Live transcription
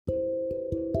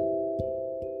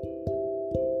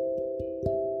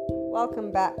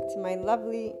welcome back to my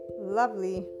lovely,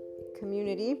 lovely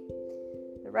community.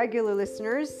 The regular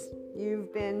listeners,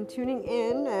 you've been tuning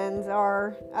in and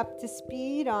are up to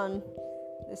speed on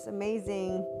this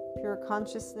amazing pure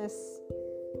consciousness,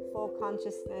 full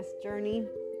consciousness journey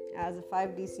as a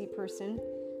 5DC person.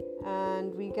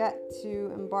 And we get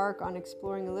to embark on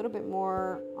exploring a little bit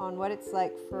more on what it's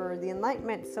like for the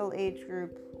Enlightenment Soul Age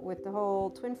group with the whole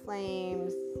twin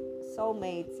flames,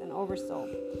 soulmates, and oversoul.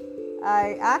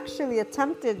 I actually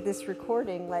attempted this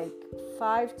recording like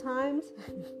 5 times,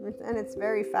 and it's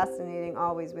very fascinating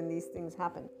always when these things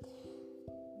happen.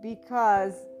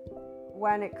 Because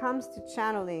when it comes to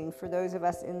channeling, for those of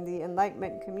us in the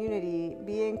Enlightenment community,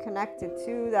 being connected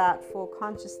to that full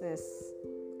consciousness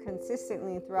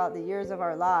consistently throughout the years of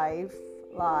our lives,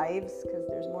 because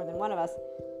there's more than one of us,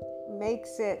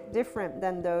 makes it different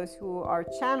than those who are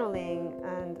channeling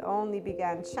and only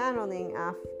began channeling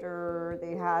after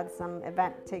they had some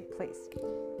event take place.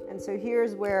 And so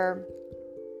here's where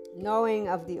knowing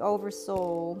of the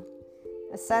oversoul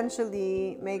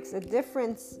essentially makes a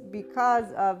difference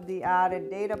because of the added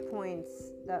data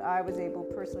points that I was able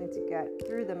personally to get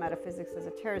through the metaphysics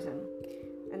esotericism.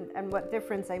 And what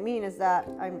difference I mean is that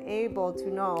I'm able to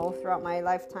know throughout my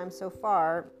lifetime so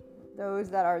far those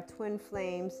that are twin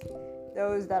flames,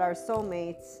 those that are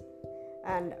soulmates,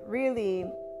 and really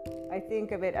I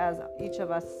think of it as each of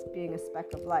us being a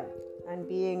speck of light and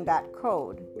being that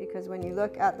code. Because when you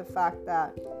look at the fact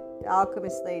that the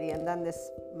alchemist lady and then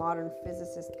this modern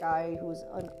physicist guy who's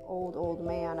an old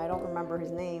man, I don't remember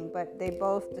his name, but they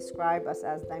both describe us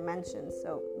as dimensions.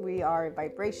 So we are a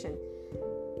vibration.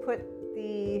 Put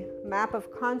the map of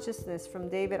consciousness from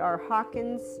David R.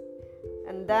 Hawkins,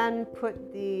 and then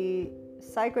put the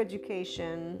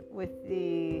psychoeducation with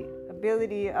the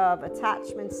ability of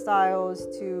attachment styles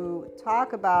to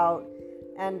talk about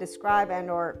and describe and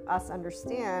or us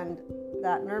understand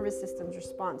that nervous system's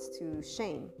response to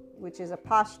shame, which is a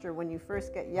posture. When you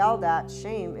first get yelled at,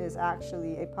 shame is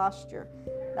actually a posture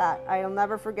that I'll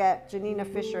never forget. Janina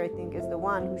Fisher, I think, is the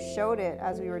one who showed it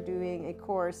as we were doing a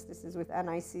course. This is with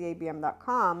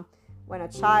nicabm.com. When a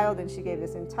child, and she gave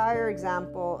this entire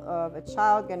example of a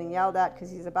child getting yelled at because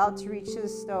he's about to reach the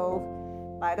stove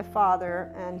by the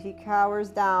father, and he cowers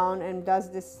down and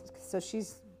does this. So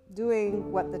she's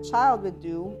doing what the child would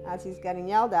do as he's getting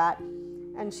yelled at,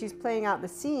 and she's playing out the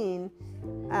scene.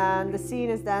 And the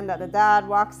scene is then that the dad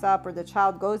walks up, or the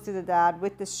child goes to the dad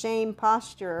with the shame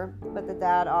posture, but the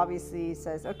dad obviously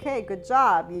says, okay, good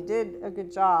job, you did a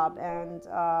good job, and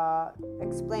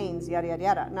explains yada yada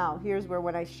yada. Now here's where,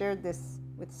 when I shared this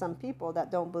with some people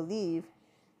that don't believe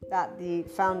that the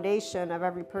foundation of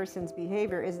every person's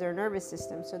behavior is their nervous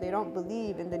system, so they don't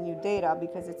believe in the new data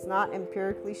because it's not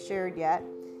empirically shared yet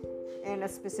in a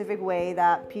specific way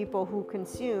that people who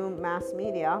consume mass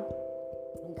media,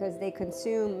 because they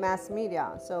consume mass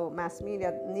media. So mass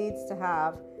media needs to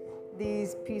have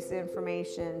these pieces of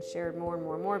information shared more and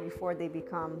more and more before they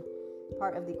become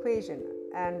part of the equation.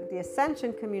 And the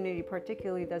Ascension community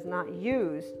particularly does not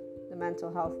use the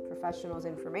mental health professionals'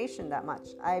 information that much.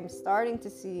 I'm starting to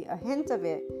see a hint of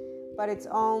it, but it's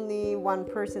only one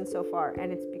person so far.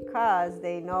 And it's because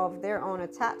they know of their own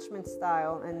attachment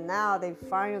style, and now they've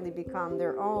finally become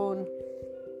their own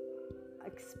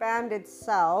expanded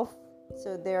self.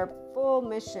 So their full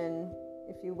mission,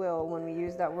 if you will, when we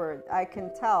use that word, I can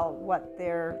tell what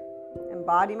their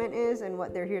embodiment is and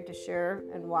what they're here to share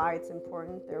and why it's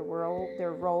important, their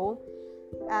role.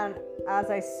 And as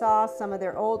I saw some of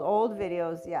their old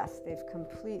videos, yes, they've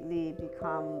completely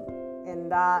become in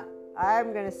that,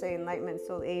 I'm going to say, Enlightenment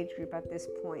Soul Age group at this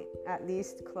point, at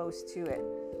least close to it,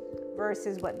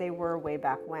 versus what they were way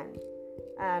back when.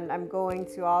 And I'm going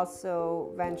to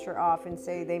also venture off and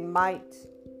say they might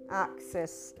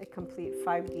access a complete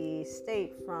 5D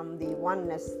state from the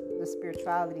oneness, the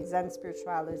spirituality, Zen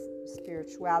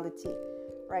spirituality.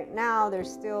 Right now, they're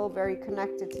still very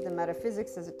connected to the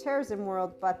metaphysics esotericism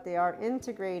world, but they are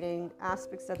integrating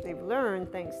aspects that they've learned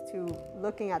thanks to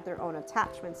looking at their own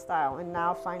attachment style and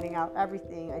now finding out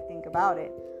everything I think about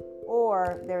it.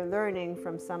 Or they're learning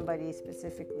from somebody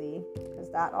specifically,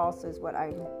 because that also is what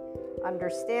I'm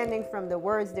understanding from the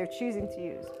words they're choosing to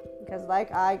use. Because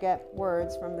like I get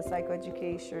words from the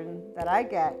psychoeducation that I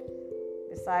get,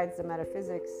 besides the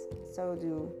metaphysics, so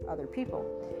do other people.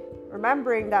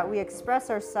 Remembering that we express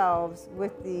ourselves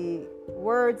with the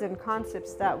words and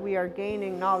concepts that we are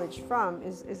gaining knowledge from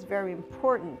is very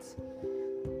important.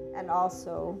 And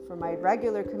also, for my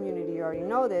regular community, you already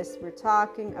know this, we're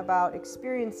talking about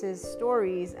experiences,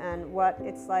 stories, and what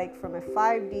it's like from a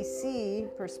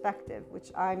 5DC perspective,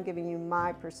 which I'm giving you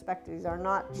my perspective. These are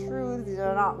not truths, these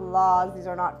are not laws, these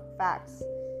are not facts.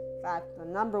 In fact, the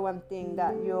number one thing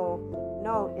that you'll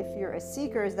know if you're a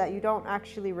seeker is that you don't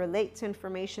actually relate to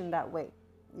information that way.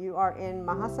 You are in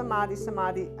Mahasamadhi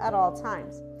Samadhi at all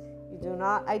times. You do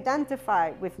not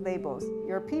identify with labels.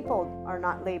 Your people are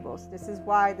not labels. This is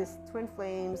why this twin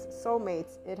flames,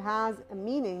 soulmates, it has a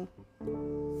meaning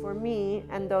for me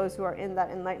and those who are in that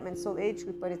enlightenment soul age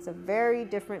group, but it's a very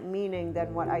different meaning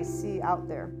than what I see out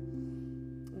there.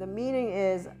 The meaning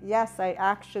is, yes, I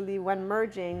actually, when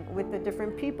merging with the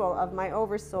different people of my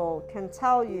oversoul, can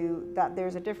tell you that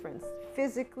there's a difference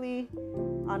physically,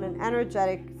 on an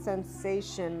energetic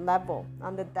sensation level,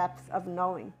 on the depth of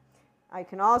knowing. I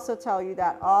can also tell you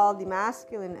that all the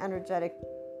masculine energetic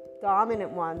dominant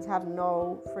ones have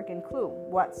no freaking clue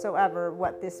whatsoever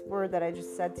what this word that I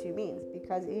just said to you means,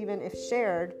 because even if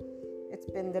shared, it's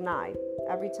been denied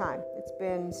every time. It's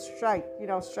been strike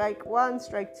 1,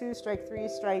 strike 2, strike 3,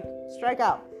 strike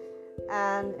out.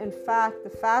 And in fact, the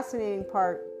fascinating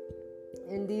part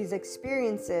in these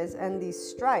experiences and these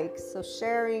strikes, so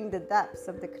sharing the depths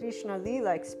of the Krishna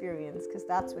Leela experience, because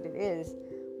that's what it is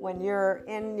when you're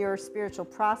in your spiritual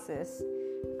process,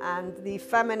 and the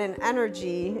feminine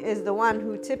energy is the one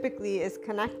who typically is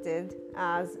connected,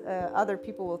 as other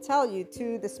people will tell you,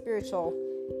 to the spiritual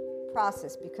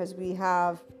process, because we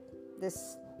have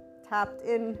this tapped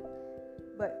in.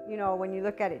 But when you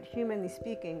look at it humanly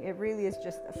speaking, it really is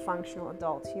just a functional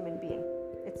adult human being.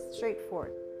 It's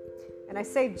straightforward. And I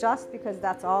say just because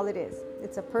that's all it is.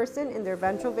 It's a person in their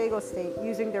ventral vagal state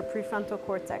using their prefrontal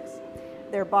cortex.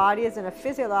 Their body is in a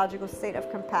physiological state of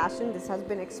compassion. This has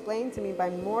been explained to me by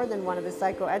more than one of the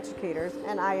psychoeducators,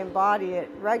 and I embody it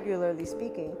regularly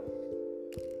speaking.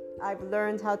 I've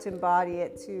learned how to embody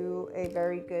it to a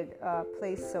very good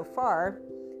place so far.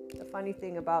 The funny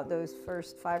thing about those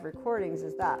first 5 recordings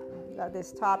is that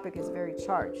this topic is very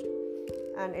charged.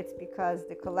 And it's because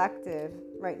the collective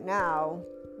right now,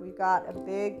 we got a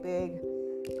big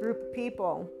group of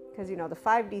people, because the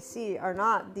 5DC are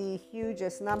not the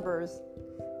hugest numbers.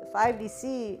 The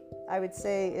 5DC, I would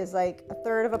say, is like a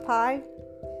third of a pie.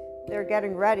 They're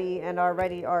getting ready and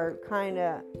already are kind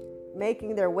of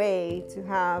making their way to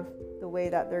have the way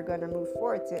that they're going to move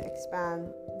forward to expand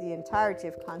the entirety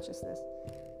of consciousness.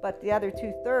 But the other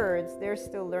 2/3, they're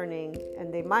still learning,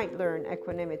 and they might learn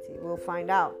equanimity. We'll find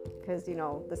out, because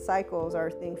the cycles are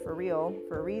a thing for real,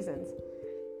 for reasons.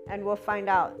 And we'll find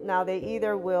out. Now, they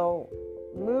either will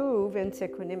move into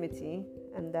equanimity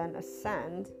and then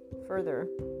ascend further,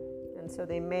 and so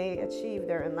they may achieve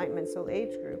their enlightenment soul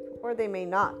age group, or they may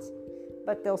not,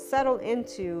 but they'll settle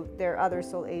into their other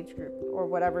soul age group, or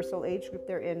whatever soul age group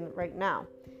they're in right now.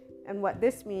 And what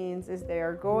this means is they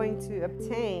are going to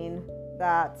obtain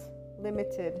that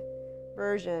limited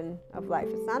version of life.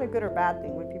 It's not a good or bad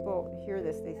thing. When people hear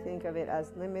this, they think of it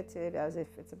as limited, as if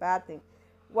it's a bad thing.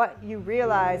 What you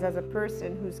realize as a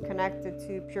person who's connected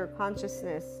to pure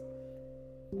consciousness,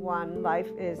 one, life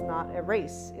is not a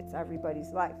race, it's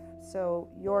everybody's life. So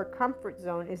your comfort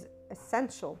zone is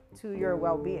essential to your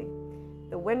well-being.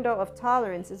 The window of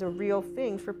tolerance is a real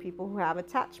thing for people who have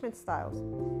attachment styles.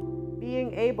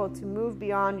 Being able to move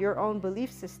beyond your own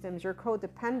belief systems, your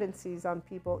codependencies on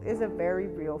people, is a very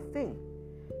real thing.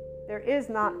 There is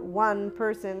not one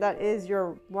person that is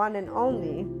your one and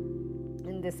only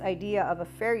in this idea of a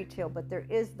fairy tale, but there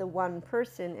is the one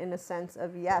person in a sense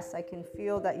of, yes, I can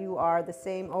feel that you are the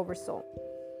same oversoul.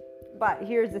 But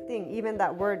here's the thing, even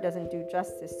that word doesn't do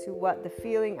justice to what the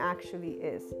feeling actually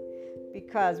is.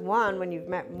 Because one, when you've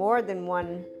met more than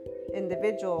one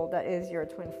individual that is your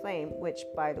twin flame, which,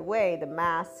 by the way, the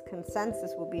mass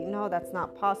consensus will be, no, that's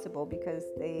not possible, because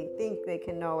they think they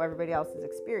can know everybody else's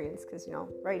experience. Because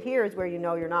right here is where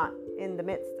you're not in the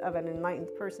midst of an enlightened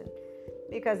person,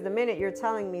 because the minute you're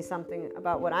telling me something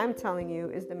about what I'm telling you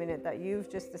is the minute that you've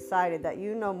just decided that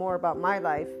you know more about my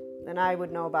life than I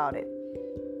would know about it.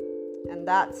 And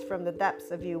that's from the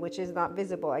depths of you, which is not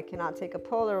visible. I cannot take a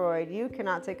Polaroid. You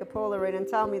cannot take a Polaroid and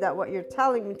tell me that what you're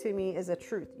telling to me is a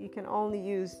truth. You can only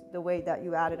use the way that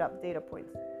you added up data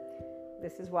points.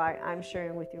 This is why I'm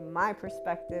sharing with you my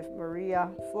perspective. Maria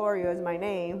Florio is my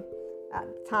name at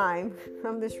the time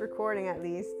of this recording, at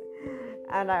least.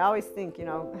 And I always think,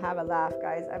 have a laugh,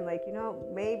 guys. I'm like,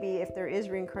 maybe if there is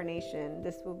reincarnation,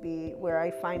 this will be where I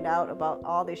find out about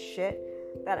all this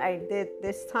shit that I did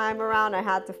this time around. I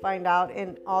had to find out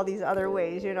in all these other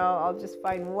ways. I'll just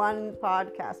find one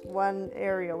podcast, one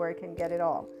area where I can get it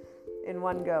all in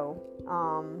one go.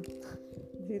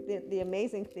 The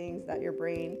amazing things that your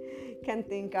brain can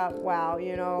think of. Wow,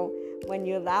 when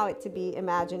you allow it to be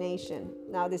imagination.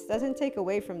 Now, this doesn't take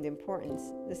away from the importance.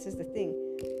 This is the thing.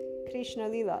 Krishna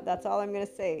Lila. That's all I'm going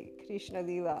to say. Krishna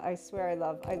Lila. I swear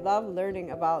I love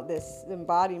learning about this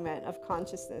embodiment of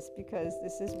consciousness, because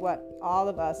this is what all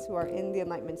of us who are in the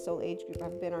Enlightenment Soul Age group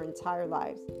have been our entire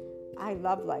lives. I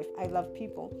love life. I love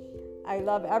people. I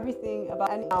love everything about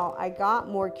it. And now I got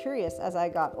more curious as I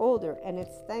got older, and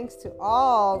it's thanks to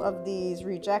all of these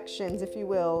rejections, if you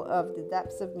will, of the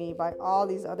depths of me by all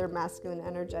these other masculine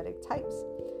energetic types,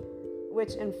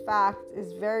 which in fact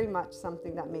is very much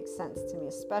something that makes sense to me,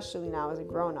 especially now as a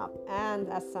grown-up and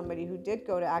as somebody who did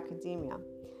go to academia,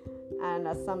 and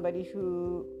as somebody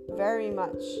who very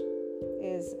much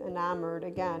is enamored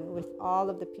again with all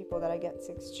of the people that I get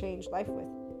to exchange life with.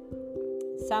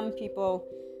 Some people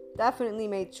definitely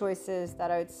made choices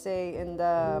that I would say in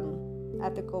the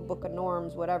ethical book of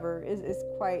norms, whatever, is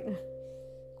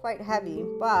quite heavy.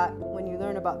 But when you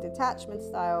learn about detachment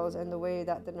styles and the way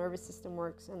that the nervous system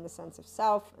works and the sense of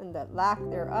self and the lack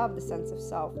thereof, the sense of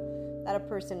self that a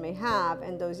person may have,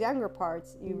 and those younger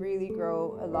parts, you really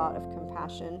grow a lot of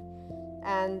compassion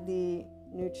and the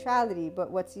neutrality. But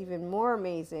what's even more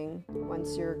amazing,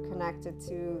 once you're connected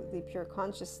to the pure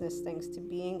consciousness, thanks to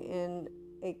being in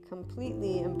a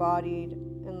completely embodied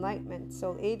enlightenment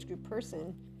soul age group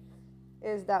person,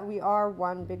 is that we are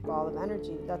one big ball of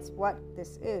energy. That's what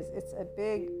this is. It's a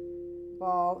big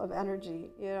ball of energy.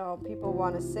 You know, people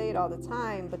want to say it all the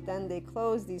time, but then they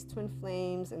close these twin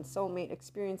flames and soulmate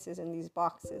experiences in these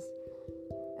boxes,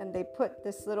 and they put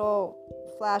this little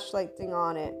flashlight thing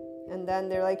on it, and then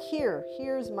they're like,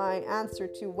 here's my answer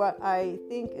to what I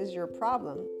think is your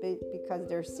problem, because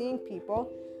they're seeing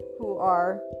people who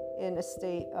are in a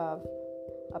state of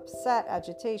upset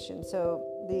agitation. So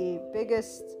the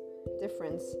biggest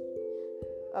difference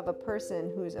of a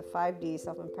person who's a 5D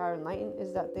self-empowered enlightened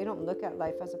is that they don't look at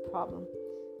life as a problem,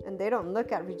 and they don't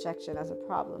look at rejection as a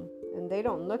problem, and they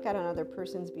don't look at another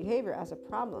person's behavior as a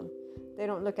problem. They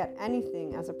don't look at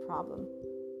anything as a problem.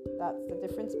 That's the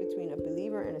difference between a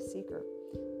believer and a seeker.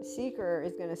 A seeker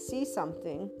is going to see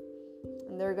something,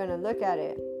 and they're going to look at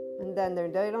it, and then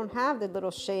they don't have the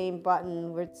little shame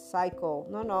button with cycle.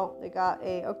 No, they got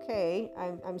okay,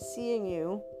 I'm seeing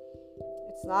you.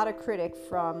 It's not a critic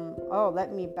from,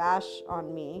 let me bash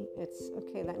on me. It's,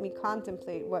 okay, let me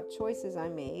contemplate what choices I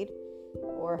made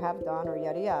or have done or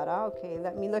yada yada. Okay,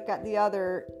 let me look at the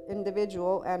other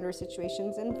individual and or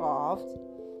situations involved.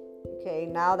 Okay,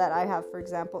 now that I have, for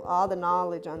example, all the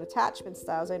knowledge on attachment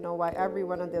styles, I know why every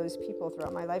one of those people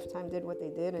throughout my lifetime did what they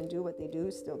did and do what they do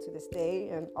still to this day,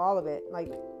 and all of it,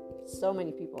 like so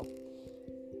many people.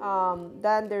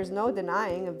 Then there's no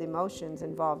denying of the emotions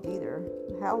involved either.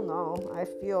 Hell no. I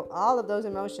feel all of those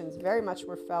emotions very much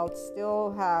were felt,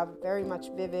 still have very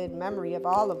much vivid memory of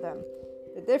all of them.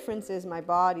 The difference is my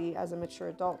body as a mature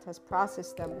adult has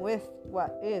processed them with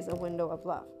what is a window of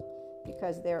love,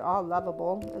 because they're all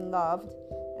lovable and loved,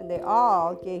 and they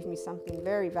all gave me something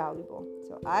very valuable.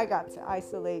 So I got to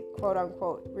isolate, quote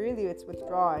unquote. Really, it's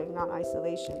withdrawing, not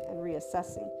isolation, and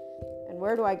reassessing. And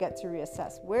where do I get to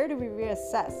reassess? Where do we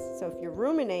reassess? So if you're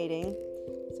ruminating,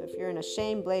 so if you're in a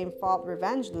shame, blame, fault,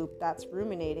 revenge loop, that's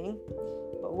ruminating.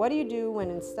 But what do you do when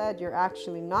instead you're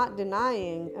actually not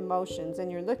denying emotions and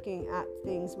you're looking at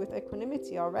things with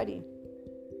equanimity already?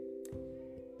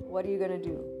 What are you going to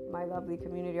do? My lovely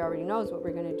community already knows what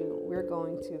we're going to do. We're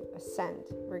going to ascend.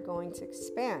 We're going to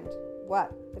expand.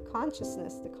 What? The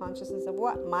consciousness. The consciousness of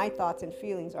what? My thoughts and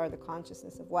feelings are the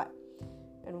consciousness of what?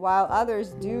 And while others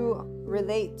do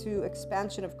relate to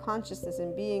expansion of consciousness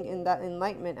and being in that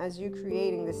enlightenment as you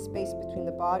creating this space between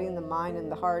the body and the mind and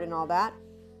the heart and all that,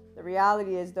 the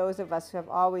reality is those of us who have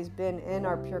always been in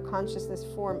our pure consciousness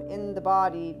form in the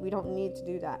body, we don't need to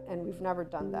do that. And we've never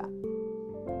done that,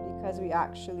 because we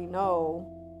actually know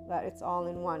that it's all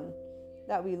in one,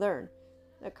 that we learn.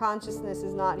 The consciousness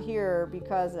is not here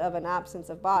because of an absence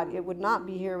of body. It would not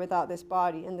be here without this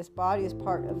body, and this body is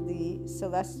part of the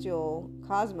celestial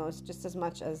cosmos just as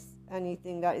much as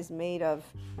anything that is made of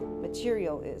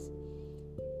material is.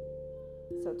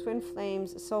 So twin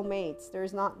flames, soulmates,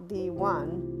 there's not the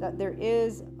one, that there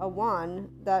is a one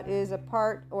that is a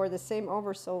part or the same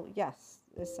oversoul. Yes,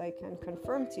 this I can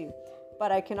confirm to you.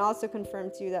 But I can also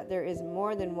confirm to you that there is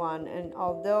more than one. And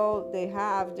although they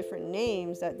have different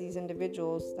names that these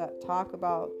individuals that talk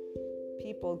about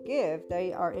people give,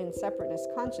 they are in separateness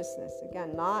consciousness.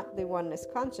 Again, not the oneness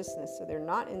consciousness. So they're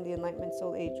not in the Enlightenment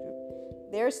Soul Age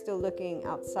group. They're still looking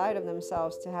outside of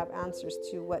themselves to have answers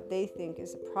to what they think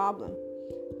is a problem,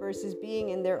 versus being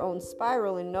in their own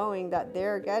spiral and knowing that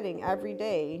they're getting every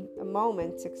day a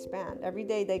moment to expand. Every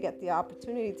day they get the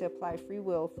opportunity to apply free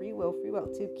will,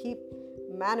 to keep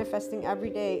manifesting every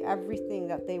day everything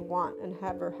that they want and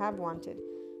have wanted.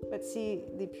 But see,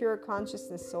 the pure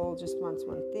consciousness soul just wants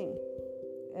one thing,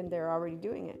 and they're already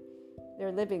doing it.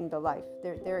 They're living the life.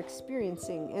 They're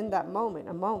experiencing in that moment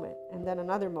a moment, and then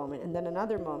another moment, and then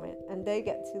another moment, and they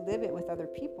get to live it with other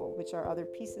people, which are other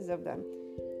pieces of them.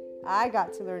 I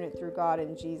got to learn it through God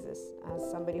and Jesus as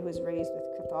somebody who was raised with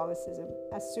Catholicism.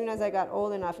 As soon as I got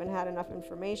old enough and had enough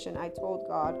information, I told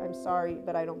God, I'm sorry,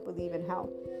 but I don't believe in hell.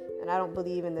 And I don't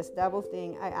believe in this devil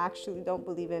thing. I actually don't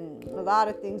believe in a lot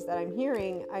of things that I'm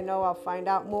hearing. I know I'll find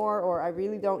out more, or I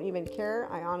really don't even care.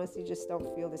 I honestly just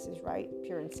don't feel this is right,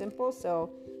 pure and simple.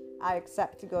 So I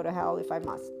accept to go to hell if I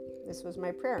must. This was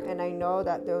my prayer. And I know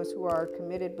that those who are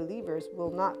committed believers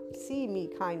will not see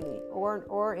me kindly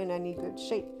or in any good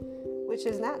shape, which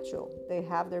is natural. They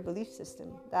have their belief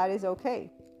system. That is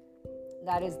okay.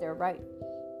 That is their right.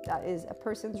 That is a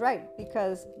person's right,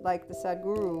 because like the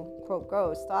Sadhguru quote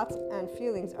goes, thoughts and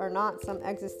feelings are not some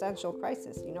existential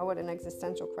crisis. You know what an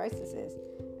existential crisis is?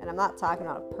 And I'm not talking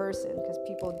about a person, because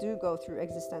people do go through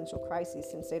existential crises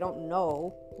since they don't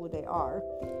know who they are.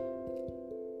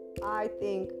 I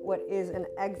think what is an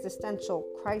existential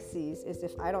crisis is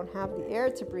if I don't have the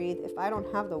air to breathe, if I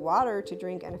don't have the water to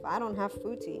drink, and if I don't have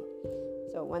food to eat.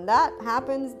 So when that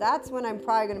happens, that's when I'm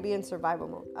probably going to be in survival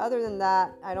mode. Other than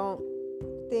that, I don't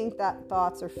think that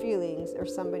thoughts or feelings or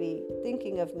somebody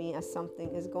thinking of me as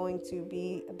something is going to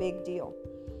be a big deal.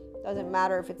 Doesn't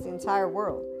matter if it's the entire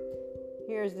world.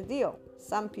 Here's the deal.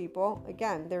 Some people,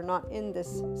 again, they're not in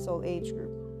this soul age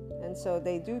group. And so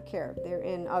they do care. They're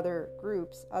in other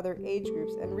groups, other age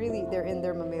groups, and really they're in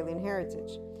their mammalian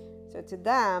heritage. So to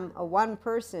them, a one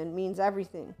person means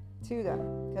everything to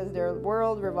them, because their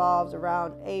world revolves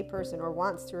around a person, or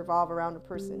wants to revolve around a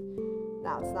person.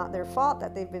 Now, it's not their fault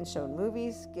that they've been shown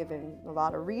movies, given a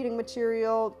lot of reading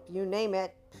material, you name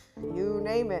it.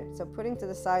 So putting to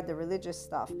the side the religious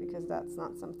stuff, because that's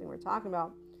not something we're talking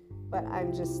about, but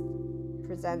I'm just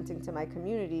presenting to my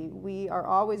community. We are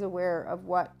always aware of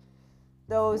what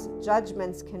those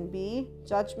judgments can be.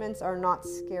 Judgments are not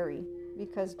scary,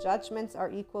 because judgments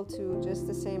are equal to just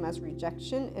the same as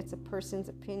rejection. It's a person's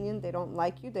opinion. They don't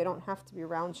like you. They don't have to be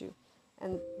around you.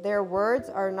 And their words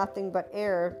are nothing but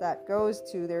air that goes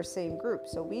to their same group.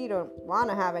 So we don't want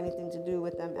to have anything to do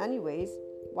with them anyways.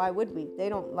 Why would we? They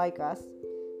don't like us.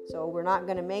 So we're not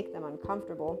going to make them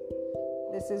uncomfortable.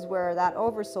 This is where that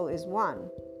oversoul is one.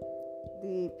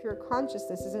 The pure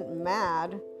consciousness isn't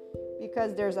mad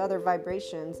because there's other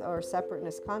vibrations or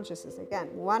separateness consciousness. Again,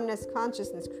 oneness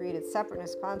consciousness created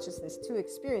separateness consciousness to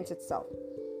experience itself.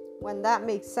 When that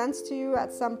makes sense to you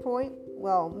at some point,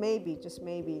 well, maybe, just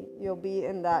maybe, you'll be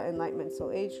in that enlightenment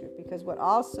soul age group. Because what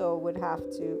also would have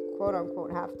to, quote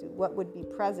unquote, what would be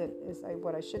present is,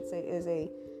 what I should say, is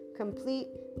a complete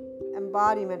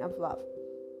embodiment of love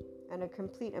and a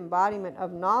complete embodiment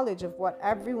of knowledge of what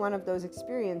every one of those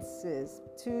experiences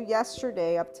to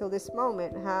yesterday up till this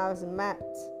moment has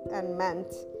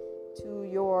meant to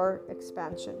your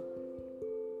expansion.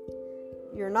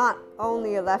 You're not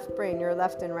only a left brain, you're a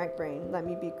left and right brain. Let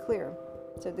me be clear.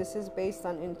 So this is based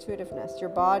on intuitiveness. Your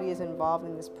body is involved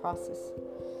in this process.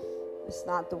 It's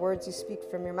not the words you speak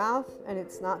from your mouth, and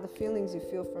it's not the feelings you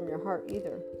feel from your heart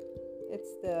either.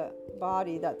 It's the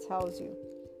body that tells you.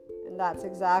 And that's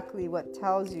exactly what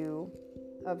tells you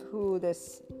of who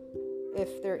this,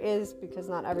 if there is, because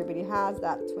not everybody has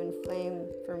that twin flame.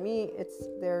 For me,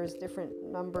 there's different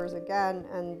numbers again,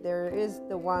 and there is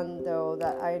the one, though,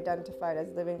 that I identified as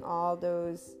living all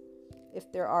those,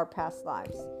 if there are past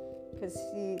lives. Because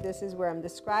see, this is where I'm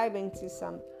describing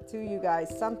to you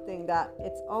guys something that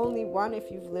it's only one if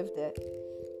you've lived it.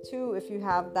 Two, if you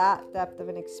have that depth of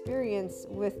an experience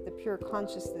with the pure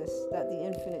consciousness that the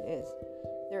infinite is.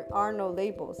 There are no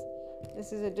labels.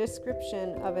 This is a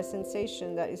description of a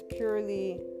sensation that is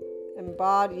purely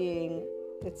embodying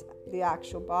the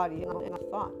actual body and not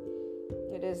thought.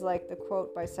 It is like the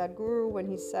quote by Sadhguru when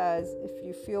he says, if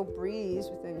you feel breeze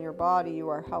within your body, you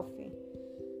are healthy.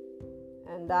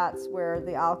 And that's where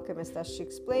the alchemist, as she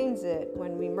explains it,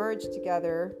 when we merge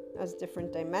together as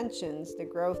different dimensions, the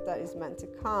growth that is meant to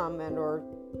come, and or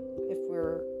if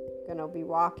we're going to be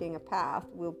walking a path,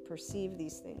 we'll perceive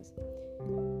these things.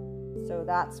 So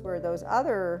that's where those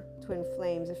other twin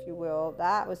flames, if you will,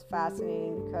 that was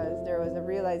fascinating, because there was a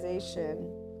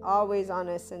realization always on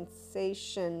a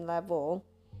sensation level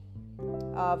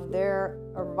of their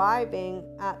arriving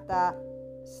at that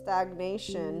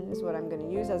stagnation, is what I'm going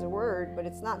to use as a word, but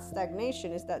it's not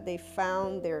stagnation, it's that they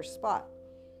found their spot.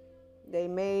 They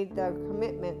made the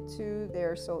commitment to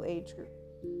their soul age group.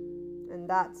 And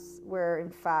that's where, in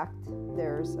fact,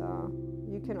 there's,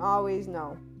 you can always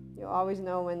know. You'll always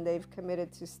know when they've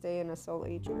committed to stay in a soul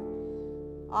age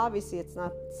group. Obviously, it's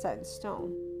not set in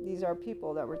stone. These are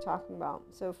people that we're talking about.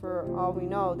 So for all we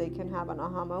know, they can have an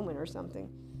aha moment or something.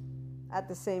 At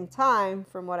the same time,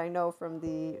 from what I know from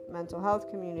the mental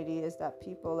health community, is that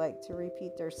people like to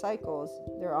repeat their cycles.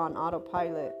 They're on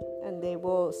autopilot, and they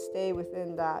will stay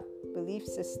within that belief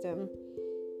system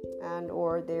and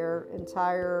or their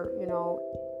entire,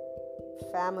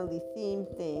 family theme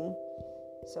thing.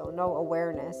 So no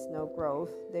awareness, no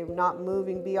growth. They're not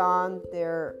moving beyond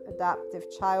their adaptive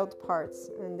child parts,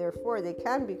 and therefore they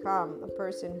can become a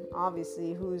person,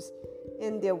 obviously, who's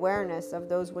in the awareness of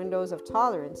those windows of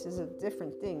tolerance. Is a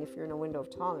different thing if you're in a window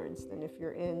of tolerance than if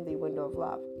you're in the window of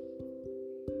love.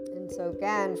 And so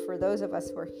again, for those of us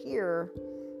who are here,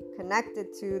 connected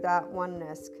to that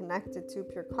oneness, connected to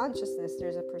pure consciousness,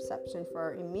 there's a perception for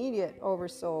our immediate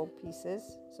oversoul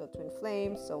pieces. So twin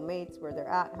flames, soulmates, where they're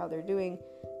at, how they're doing.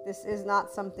 This is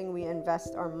not something we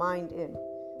invest our mind in.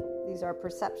 These are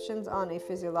perceptions on a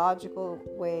physiological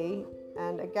way.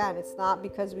 And again, it's not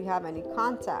because we have any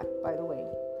contact, by the way.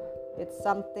 It's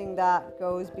something that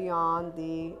goes beyond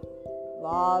the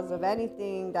laws of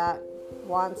anything that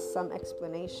wants some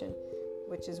explanation,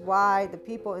 which is why the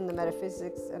people in the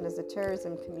metaphysics and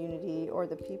esotericism community, or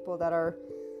the people that are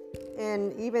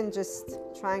in even just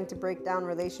trying to break down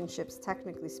relationships,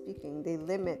 technically speaking, they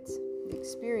limit the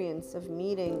experience of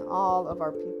meeting all of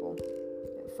our people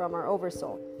from our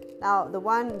oversoul. Now, the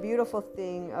one beautiful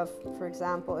thing of, for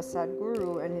example, a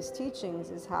Sadhguru and his teachings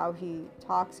is how he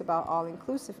talks about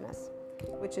all-inclusiveness,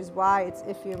 which is why it's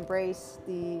if you embrace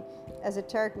the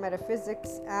esoteric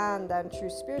metaphysics and then true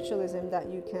spiritualism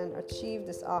that you can achieve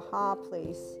this aha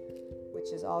place,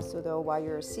 which is also, though, why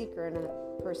you're a seeker and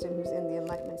a person who's in the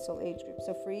Enlightenment Soul Age group.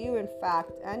 So for you, in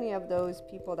fact, any of those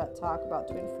people that talk about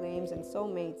twin flames and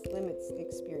soulmates limits the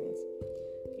experience.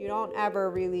 You don't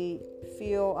ever really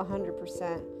feel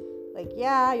 100% like,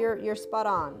 yeah, you're spot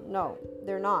on. No,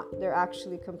 they're not. They're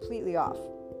actually completely off.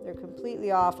 They're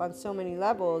completely off on so many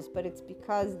levels, but it's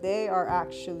because they are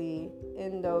actually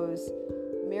in those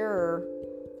mirror,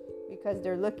 because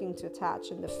they're looking to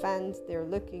attach and defend. They're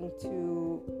looking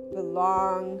to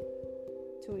belong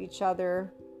to each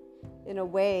other in a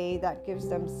way that gives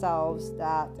themselves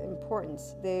that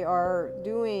importance. They are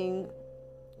doing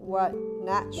what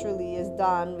naturally is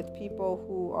done with people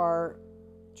who are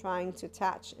trying to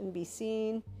attach and be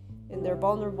seen in their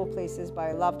vulnerable places by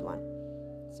a loved one.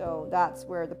 So that's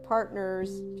where the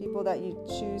partners, people that you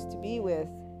choose to be with,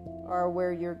 are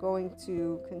where you're going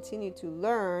to continue to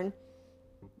learn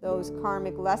those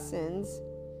karmic lessons.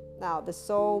 Now, the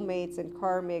soulmates and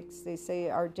karmics, they say,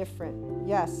 are different.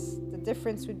 Yes, the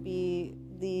difference would be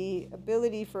the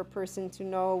ability for a person to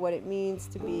know what it means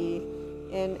to be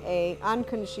in a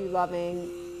unconditionally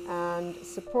loving and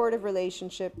supportive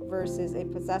relationship versus a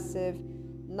possessive,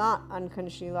 not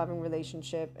unconditionally loving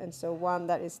relationship, and so one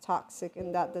that is toxic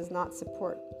and that does not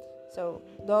support. So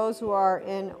those who are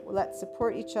in let's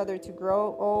support each other to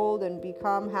grow old and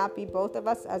become happy, both of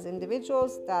us as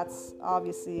individuals, that's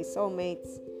obviously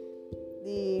soulmates.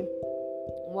 The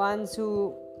ones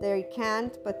who they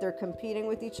can't, but they're competing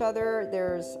with each other,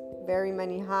 there's very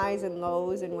many highs and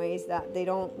lows in ways that they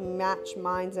don't match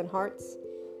minds and hearts.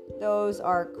 Those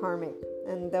are karmic,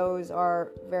 and those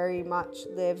are very much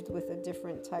lived with a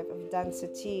different type of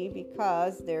density,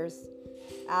 because there's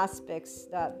aspects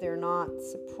that they're not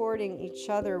supporting each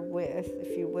other with,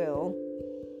 if you will,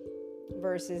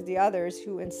 versus the others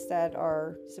who instead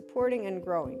are supporting and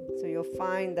growing. So you'll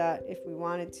find that if we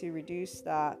wanted to reduce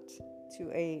that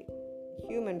to a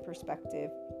human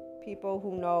perspective, people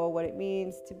who know what it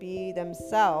means to be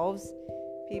themselves,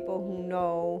 people who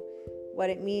know what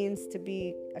it means to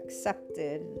be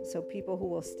accepted, so people who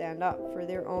will stand up for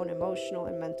their own emotional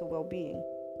and mental well-being,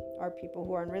 are people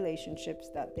who are in relationships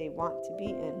that they want to be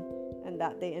in and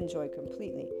that they enjoy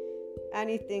completely.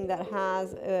 Anything that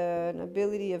has an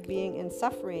ability of being in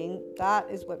suffering, that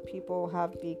is what people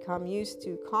have become used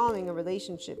to calling a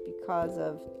relationship, because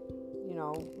of,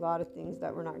 a lot of things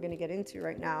that we're not going to get into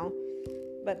right now.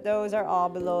 But those are all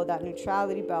below that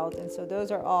neutrality belt. And so those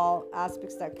are all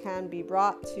aspects that can be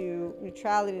brought to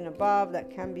neutrality and above, that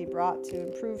can be brought to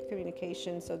improved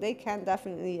communication. So they can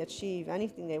definitely achieve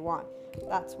anything they want.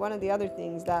 That's one of the other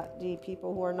things that the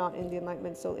people who are not in the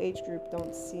Enlightenment Soul Age group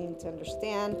don't seem to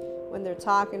understand. When they're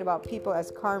talking about people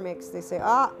as karmics, they say,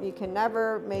 you can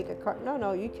never make a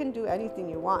No, you can do anything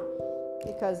you want.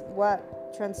 Because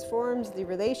what transforms the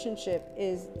relationship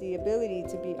is the ability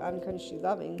to be unconsciously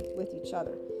loving with each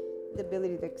other, the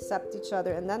ability to accept each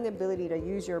other, and then the ability to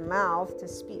use your mouth to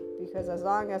speak. Because as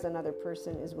long as another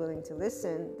person is willing to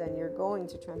listen, then you're going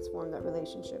to transform that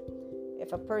relationship.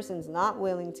 If a person's not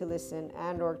willing to listen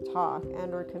and or talk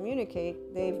and or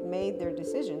communicate, they've made their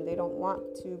decision. They don't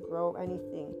want to grow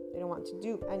anything. They don't want to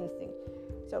do anything.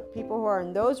 So people who are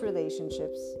in those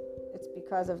relationships, it's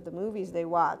because of the movies they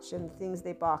watch and the things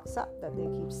they box up that they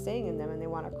keep staying in them, and they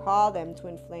want to call them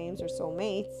twin flames or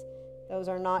soulmates. Those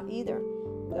are not either.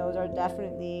 Those are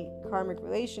definitely karmic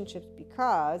relationships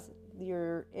because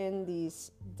you're in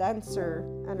these denser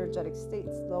energetic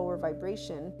states, lower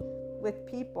vibration with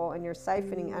people, and you're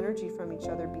siphoning energy from each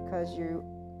other because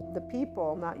the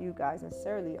people, not you guys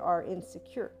necessarily, are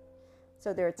insecure.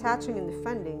 So they're attaching and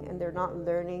defending, and they're not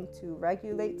learning to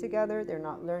regulate together. They're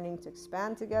not learning to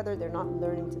expand together. They're not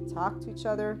learning to talk to each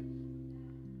other.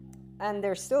 And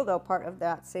they're still, though, part of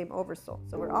that same oversoul.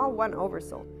 So we're all one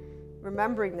oversoul.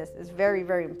 Remembering this is very,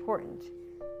 very important.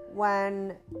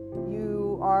 When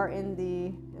you are in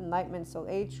the Enlightenment Soul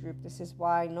Age group, this is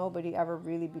why nobody ever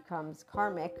really becomes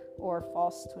karmic or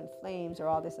false twin flames or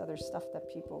all this other stuff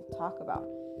that people talk about.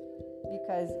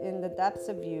 Because in the depths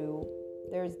of you,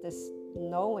 there's this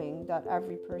knowing that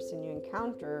every person you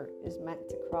encounter is meant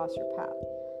to cross your path.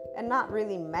 And not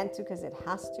really meant to because it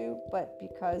has to, but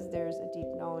because there's a deep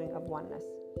knowing of oneness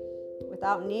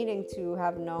without needing to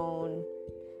have known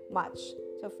much.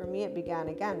 So for me, it began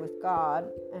again with God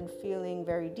and feeling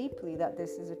very deeply that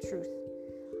this is a truth.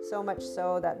 So much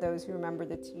so that those who remember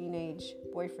the teenage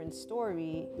boyfriend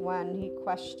story, when he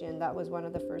questioned, that was one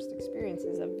of the first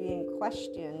experiences of being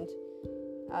questioned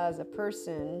as a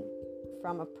person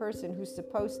from a person who's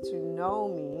supposed to know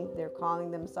me. They're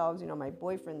calling themselves, my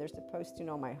boyfriend. They're supposed to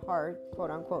know my heart,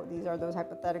 quote unquote. These are those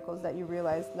hypotheticals that you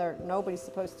realize nobody's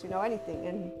supposed to know anything.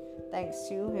 And thanks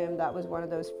to him, that was one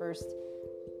of those first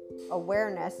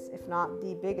awareness, if not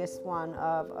the biggest one,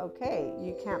 of okay,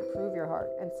 you can't prove your heart,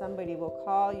 and somebody will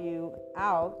call you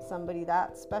out, somebody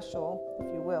that special,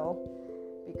 if you will,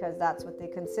 because that's what they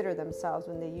consider themselves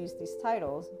when they use these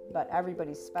titles. But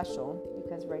everybody's special,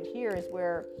 because right here is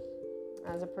where,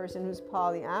 as a person who's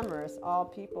polyamorous, all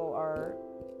people are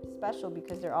special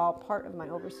because they're all part of my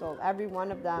oversoul. Every one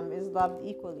of them is loved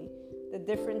equally. The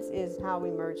difference is how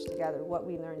we merge together, what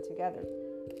we learn together.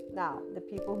 Now, the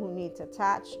people who need to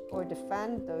attach or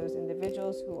defend, those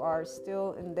individuals who are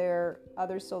still in their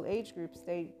other soul age groups,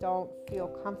 they don't feel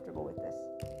comfortable with this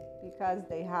because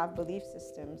they have belief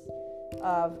systems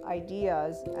of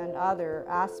ideas and other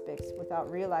aspects without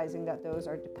realizing that those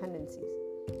are dependencies.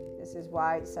 This is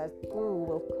why it says Guru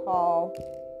will call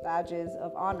badges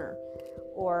of honor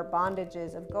or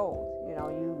bondages of gold.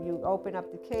 You open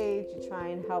up the cage, you try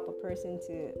and help a person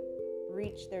to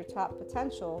reach their top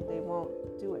potential, they won't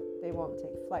do it. They won't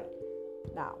take flight.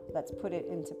 Now, let's put it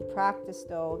into practice,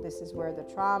 though. This is where the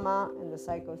trauma and the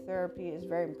psychotherapy is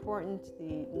very important,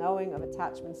 the knowing of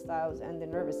attachment styles and the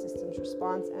nervous system's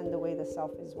response and the way the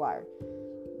self is wired.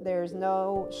 There's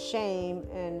no shame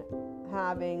in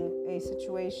having a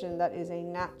situation that is a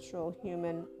natural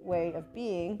human way of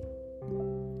being.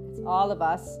 It's all of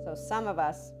us. So some of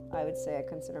us, I would say I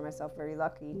consider myself very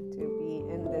lucky to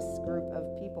be in this group of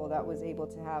people that was able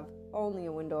to have only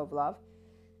a window of love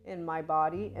in my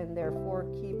body, and therefore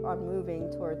keep on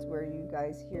moving towards where you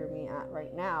guys hear me at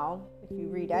right now. If you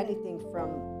read anything from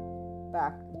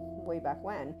way back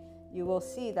when, you will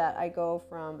see that I go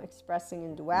from expressing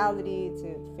in duality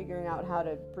to figuring out how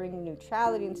to bring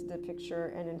neutrality into the picture,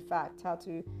 and in fact how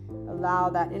to allow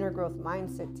that inner growth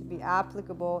mindset to be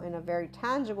applicable in a very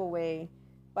tangible way,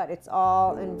 but it's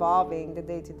all involving the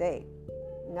day-to-day.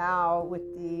 Now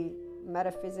with the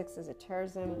metaphysics,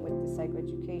 esotericism, with the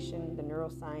psychoeducation, the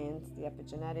neuroscience, the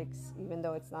epigenetics, even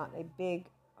though it's not a big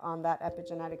on that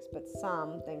epigenetics, but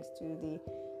some, thanks to the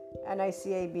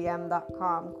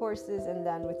nicabm.com courses, and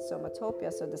then with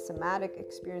Somatopia, so the somatic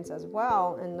experience as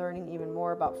well, and learning even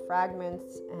more about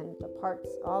fragments and the parts,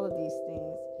 all of these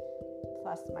things,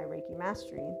 plus my Reiki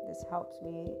mastery. This helps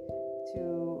me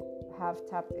to have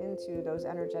tapped into those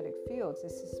energetic fields.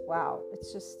 This is wow.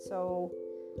 It's just so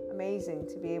amazing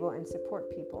to be able and support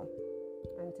people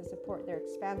and to support their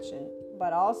expansion,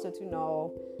 but also to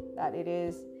know that it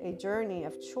is a journey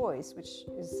of choice, which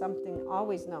is something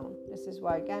always known. This is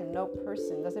why, again, no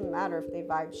person, doesn't matter if they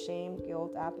vibe shame,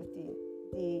 guilt, apathy.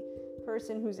 The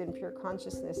person who's in pure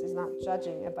consciousness is not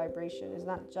judging a vibration, is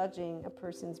not judging a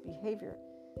person's behavior.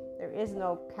 There is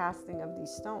no casting of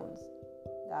these stones.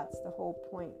 That's the whole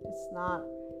point. It's not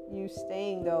you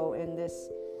staying, though, in this,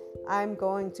 I'm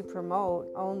going to promote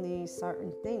only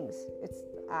certain things. It's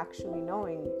actually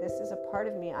knowing this is a part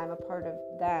of me, I'm a part of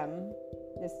them.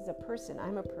 This is a person,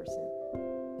 I'm a person.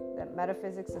 That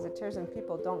metaphysics, esotericism,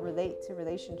 people don't relate to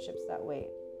relationships that way.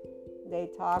 They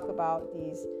talk about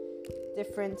these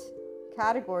different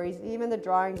categories, even the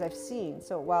drawings I've seen.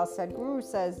 So while Sadhguru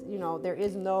says, there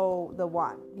is no the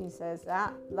one, he says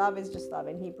that love is just love,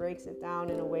 and he breaks it down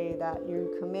in a way that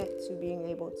you commit to being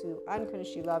able to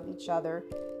unconditionally love each other,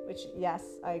 which, yes,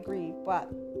 I agree,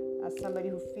 but as somebody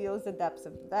who feels the depths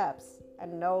of the depths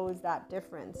and knows that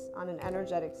difference on an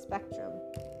energetic spectrum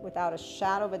without a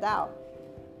shadow of a doubt,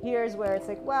 here's where it's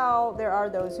like, well, there are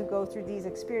those who go through these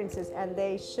experiences and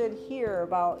they should hear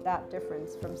about that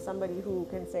difference from somebody who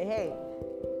can say, hey,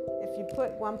 if you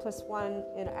put 1 + 1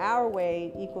 in our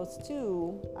way equals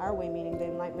 2, our way meaning the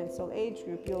Enlightenment Soul Age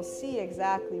group, you'll see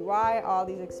exactly why all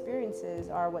these experiences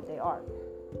are what they are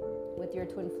with your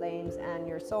twin flames and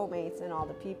your soulmates and all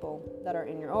the people that are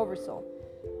in your oversoul.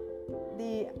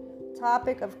 The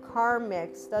topic of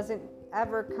karmics doesn't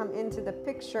ever come into the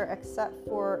picture except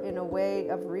for in a way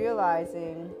of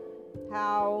realizing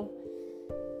how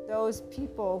those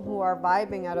people who are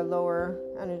vibing at a lower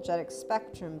energetic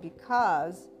spectrum,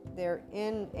 because they're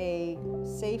in a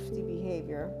safety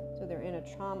behavior, so they're in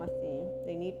a trauma theme,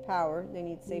 they need power, they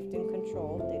need safety and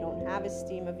control, they don't have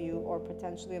esteem of you or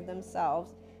potentially of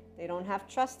themselves, they don't have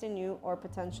trust in you or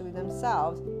potentially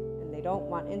themselves, and they don't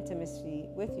want intimacy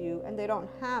with you, and they don't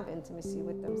have intimacy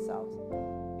with themselves.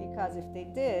 Because if they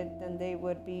did, then they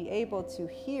would be able to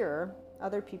hear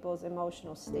other people's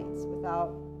emotional states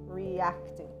without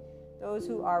reacting. Those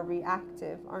who are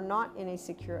reactive are not in a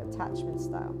secure attachment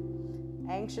style.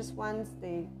 Anxious ones,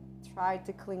 they try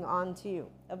to cling on to you.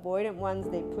 Avoidant ones,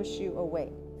 they push you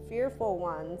away. Fearful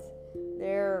ones,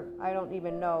 I don't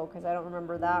even know because I don't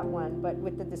remember that one, but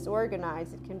with the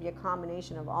disorganized, it can be a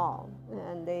combination of all.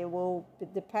 And they will,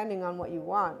 depending on what you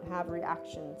want, have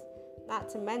reactions. Not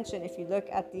to mention, if you look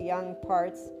at the young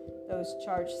parts, those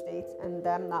charged states, and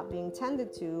them not being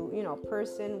tended to,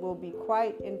 person will be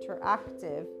quite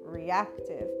interactive,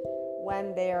 reactive,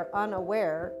 when they are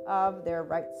unaware of their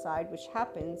right side, which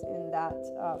happens in that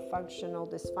functional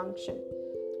dysfunction,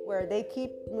 where they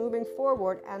keep moving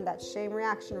forward, and that shame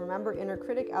reaction, remember, inner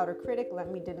critic, outer critic,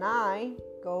 let me deny,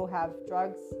 go have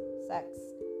drugs, sex,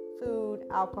 food,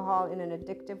 alcohol in an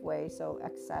addictive way, so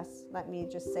excess. Let me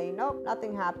just say, nope,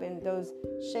 nothing happened. Those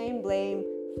shame, blame,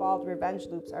 fault, revenge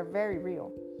loops are very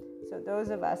real. So those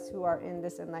of us who are in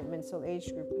this Enlightenment Soul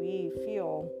Age group, we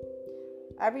feel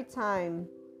every time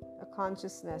a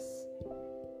consciousness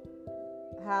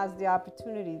has the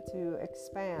opportunity to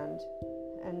expand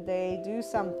and they do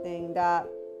something that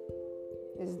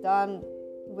is done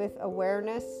with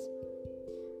awareness,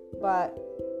 but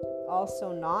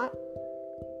also not.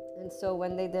 And so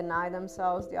when they deny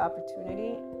themselves the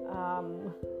opportunity,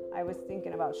 I was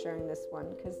thinking about sharing this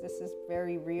one because this is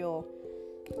very real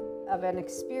of an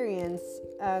experience,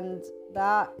 and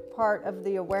that part of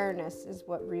the awareness is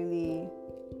what really,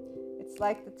 it's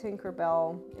like the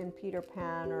Tinkerbell in Peter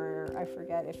Pan, or I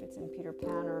forget if it's in Peter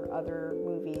Pan or other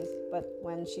movies, but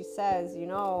when she says,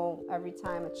 every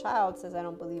time a child says, I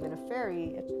don't believe in a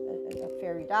fairy, a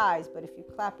fairy dies, but if you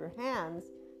clap your hands,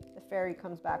 the fairy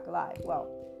comes back alive. Well,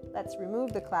 let's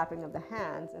remove the clapping of the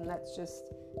hands and let's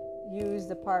just use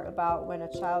the part about when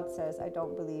a child says, I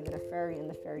don't believe in a fairy, and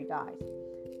the fairy dies.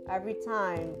 Every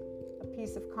time a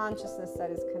piece of consciousness that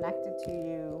is connected to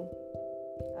you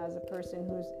as a person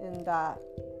who's in that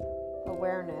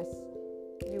awareness,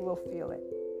 you will feel it.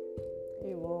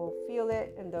 You will feel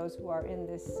it, and those who are in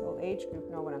this soul age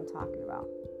group know what I'm talking about.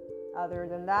 Other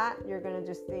than that, you're going to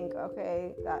just think,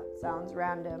 okay, that sounds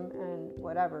random and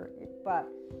whatever. But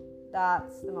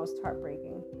that's the most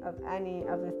heartbreaking of any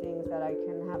of the things that I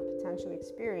can have potentially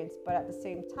experienced. But at the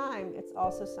same time, it's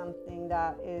also something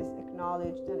that is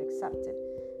acknowledged and accepted,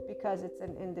 because it's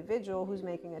an individual who's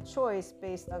making a choice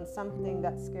based on something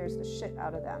that scares the shit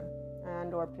out of them,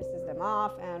 and or pisses them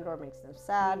off, and or makes them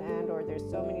sad, and or there's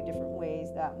so many different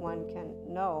ways that one can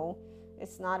know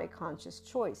it's not a conscious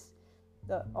choice.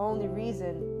 The only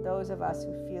reason those of us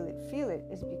who feel it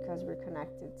is because we're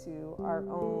connected to our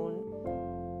own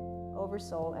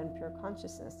oversoul and pure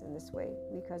consciousness in this way,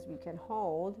 because we can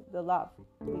hold the love,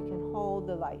 we can hold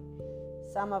the light.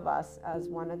 Some of us, as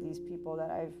one of these people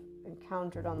that I've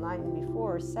encountered online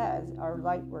before says, are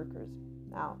light workers.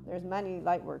 Now, there's many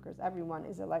light workers. Everyone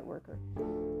is a light worker.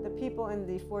 The people in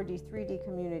the 4D, 3D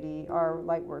community are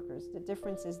light workers. The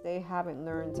difference is they haven't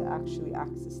learned to actually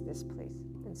access this place.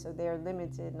 And so they're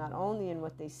limited not only in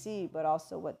what they see, but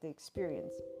also what they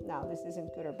experience. Now, this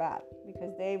isn't good or bad,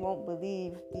 because they won't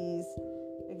believe these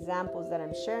examples that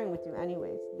I'm sharing with you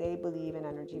anyways. They believe in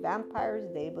energy vampires.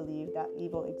 They believe that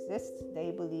evil exists.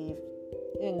 They believe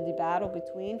in the battle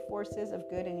between forces of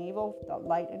good and evil, the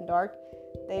light and dark.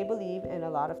 They believe in a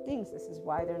lot of things. This is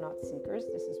why they're not seekers.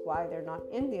 This is why they're not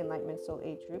in the Enlightenment Soul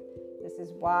Age group. This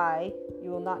is why you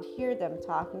will not hear them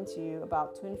talking to you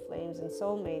about twin flames and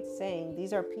soulmates, saying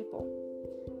these are people.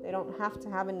 They don't have to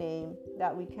have a name,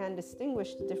 that we can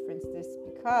distinguish the difference. This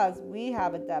because we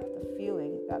have a depth of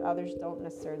feeling that others don't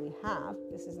necessarily have.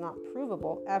 This is not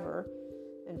provable ever.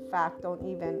 In fact, don't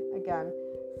even, again,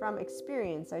 from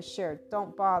experience I shared,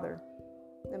 don't bother.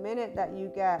 The minute that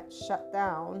you get shut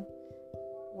down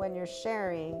when you're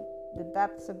sharing the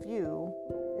depths of you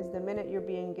is the minute you're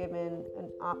being given an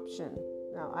option.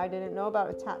 Now, I didn't know about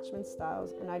attachment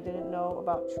styles, and I didn't know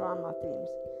about trauma themes.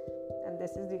 And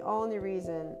this is the only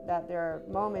reason that there are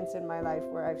moments in my life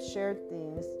where I've shared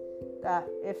things that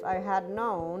if I had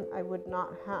known, I would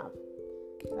not have.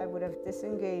 I would have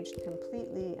disengaged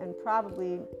completely and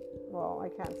probably, well, I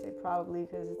can't say probably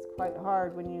because it's quite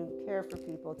hard when you care for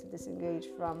people to disengage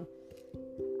from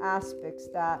aspects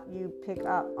that you pick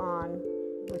up on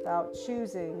without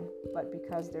choosing, but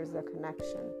because there's a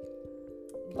connection.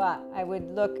 But I would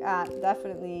look at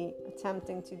definitely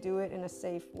attempting to do it in a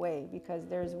safe way, because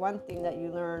there's one thing that you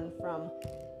learn from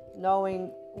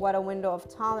knowing what a window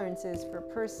of tolerance is for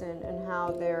a person and how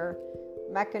their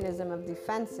mechanism of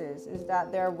defense is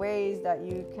that there are ways that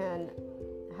you can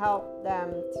help them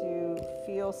to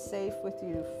feel safe with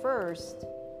you first,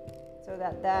 so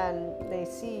that then they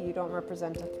see you don't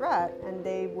represent a threat, and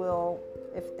they will,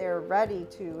 if they're ready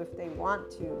to, if they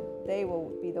want to, they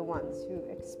will be the ones who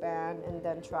expand and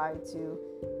then try to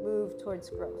move towards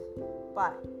growth.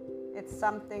 But it's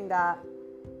something that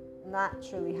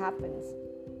naturally happens.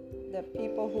 The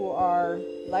people who are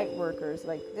light workers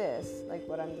like this, like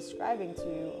what I'm describing to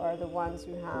you, are the ones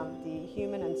who have the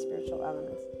human and spiritual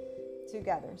elements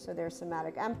together. So they're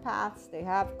somatic empaths, they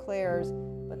have clairs,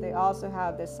 but they also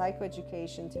have this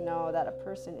psychoeducation to know that a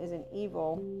person isn't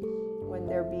evil when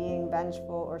they're being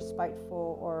vengeful or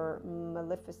spiteful or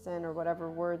maleficent or whatever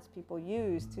words people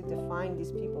use to define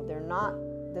these people. They're not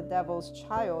the devil's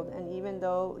child. And even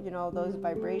though, those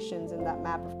vibrations in that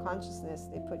map of consciousness,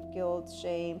 they put guilt,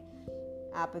 shame,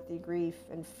 apathy, grief,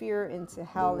 and fear into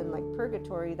hell and like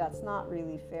purgatory, that's not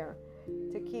really fair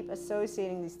to keep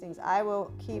associating these things. I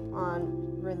will keep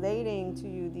on relating to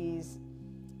you these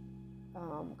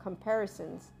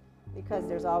comparisons, because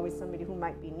there's always somebody who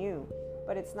might be new.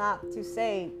 But it's not to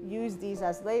say use these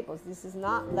as labels. This is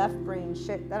not left brain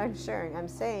shit that I'm sharing. I'm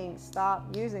saying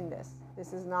stop using this.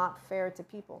 This is not fair to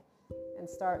people, and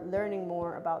start learning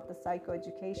more about the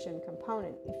psychoeducation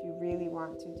component if you really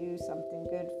want to do something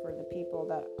good for the people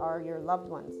that are your loved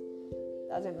ones.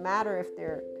 Doesn't matter if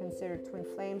they're considered twin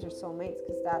flames or soulmates,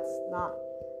 because that's not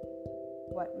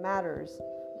what matters.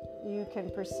 You can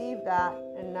perceive that,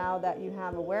 and now that you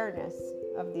have awareness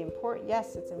of the important,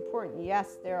 yes, it's important.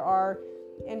 Yes, there are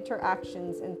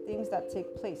interactions and things that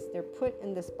take place. They're put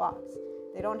in this box.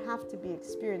 They don't have to be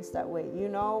experienced that way. You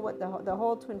know what the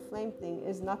whole twin flame thing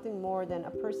is nothing more than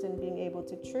a person being able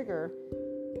to trigger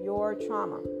your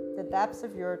trauma, the depths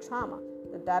of your trauma,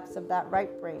 the depths of that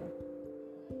right brain.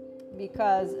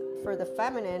 Because for the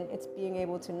feminine, it's being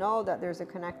able to know that there's a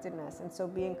connectedness, and so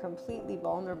being completely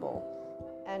vulnerable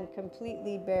and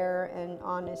completely bare and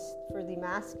honest. For the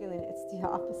masculine, it's the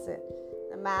opposite.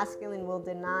 The masculine will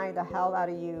deny the hell out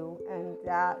of you, and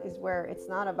that is where it's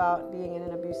not about being in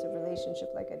an abusive relationship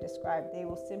like I described. They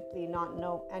will simply not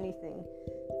know anything.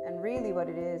 And really what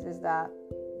it is that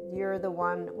you're the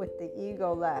one with the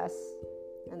ego less,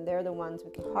 and they're the ones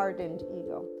with the hardened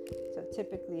ego. So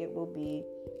typically it will be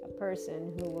a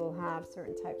person who will have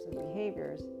certain types of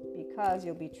behaviors because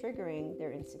you'll be triggering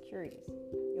their insecurities.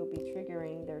 You'll be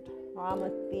triggering their trauma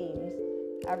themes.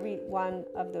 Every one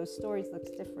of those stories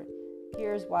looks different.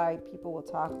 Here's why people will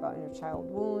talk about inner child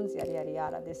wounds, yada, yada,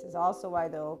 yada. This is also why,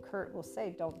 though, Kurt will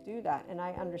say, don't do that. And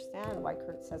I understand why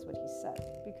Kurt says what he says,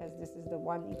 because this is the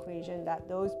one equation that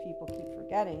those people keep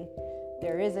forgetting.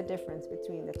 There is a difference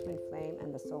between the twin flame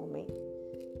and the soulmate.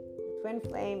 The twin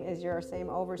flame is your same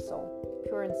oversoul,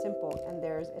 pure and simple, and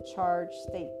there's a charged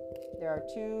state. There are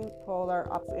two polar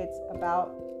opposites. It's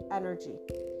about energy.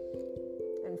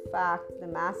 In fact, the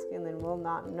masculine will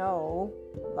not know,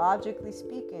 logically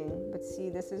speaking, but see,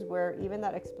 this is where even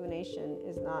that explanation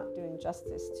is not doing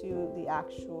justice to the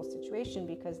actual situation,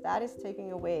 because that is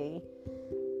taking away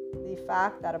the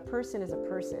fact that a person is a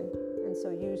person. And so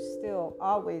you still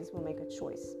always will make a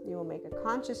choice. You will make a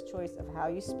conscious choice of how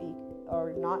you speak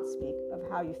or not speak, of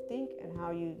how you think and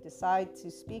how you decide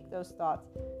to speak those thoughts,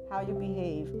 how you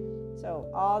behave. So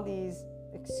all these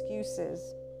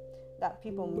excuses that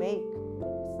people make,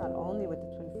 it's not only with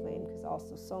the twin flame, because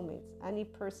also soulmates. Any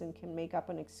person can make up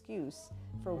an excuse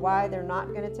for why they're not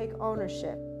going to take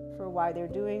ownership, for why they're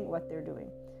doing what they're doing.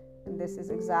 And this is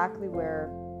exactly where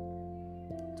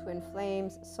twin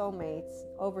flames, soulmates,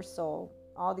 oversoul,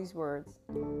 all these words,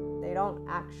 they don't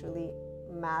actually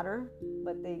matter,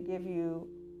 but they give you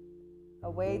a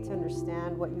way to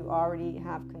understand what you already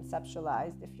have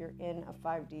conceptualized if you're in a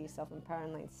 5D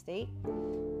self-empowered light state.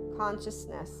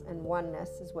 Consciousness and oneness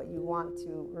is what you want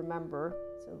to remember.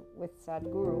 So with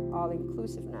Sadhguru,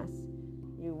 all-inclusiveness,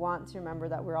 you want to remember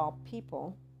that we're all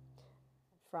people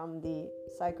from the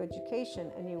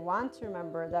psychoeducation, and you want to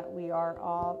remember that we are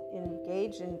all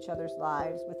engaged in each other's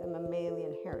lives with a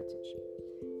mammalian heritage.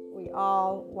 We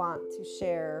all want to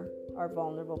share our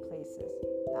vulnerable places.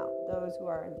 Now, those who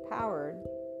are empowered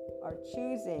are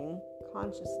choosing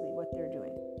consciously what they're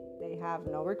doing. They have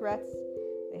no regrets,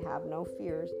 they have no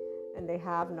fears, and they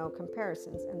have no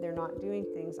comparisons, and they're not doing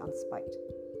things on spite.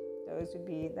 Those would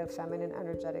be the feminine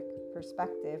energetic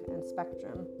perspective and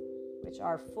spectrum, which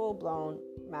are full-blown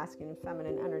masculine and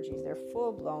feminine energies. They're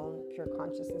full-blown pure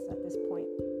consciousness at this point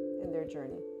in their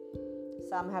journey.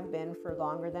 Some have been for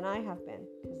longer than I have been,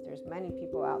 because there's many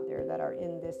people out there that are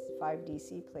in this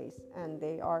 5DC place, and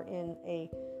they are in a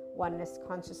oneness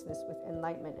consciousness with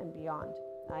enlightenment and beyond.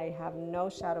 I have no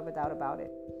shadow of a doubt about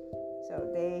it. So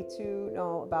they too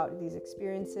know about these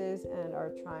experiences and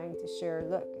are trying to share,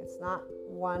 look, it's not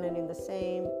one and in the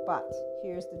same, but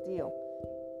here's the deal.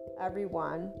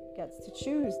 Everyone gets to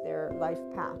choose their life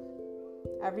path.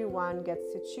 Everyone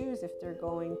gets to choose if they're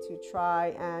going to try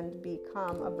and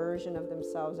become a version of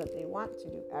themselves that they want to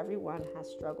do. Everyone has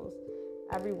struggles.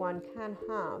 Everyone can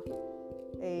have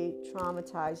a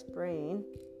traumatized brain.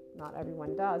 Not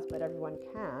everyone does, but everyone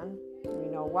can. We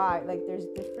know why. Like, there's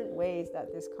different ways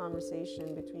that this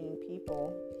conversation between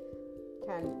people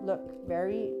can look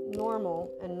very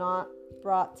normal and not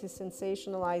brought to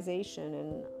sensationalization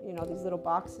and, these little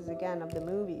boxes again of the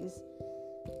movies,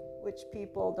 which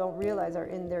people don't realize are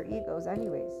in their egos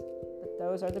anyways. But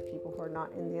those are the people who are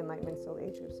not in the Enlightenment Soul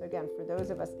Age group. So again, for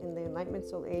those of us in the Enlightenment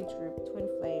Soul Age group, twin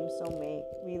flame, soulmate,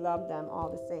 we love them all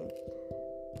the same.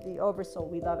 The oversoul,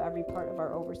 we love every part of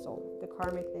our oversoul. The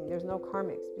karmic thing, there's no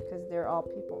karmics because they're all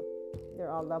people.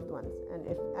 They're all loved ones. And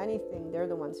if anything, they're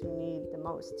the ones who need the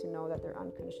most to know that they're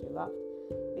unconditionally loved,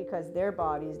 because their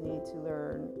bodies need to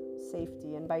learn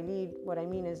safety. And by need, what I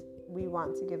mean is we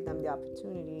want to give them the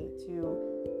opportunity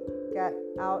to get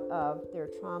out of their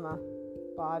trauma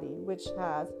body, which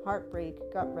has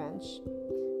heartbreak, gut wrench,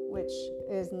 which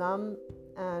is numb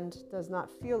and does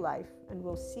not feel life and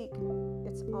will seek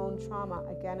its own trauma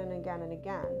again and again and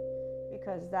again,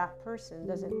 because that person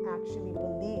doesn't actually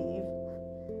believe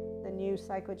the new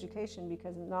psychoeducation,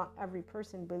 because not every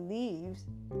person believes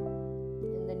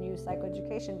in the new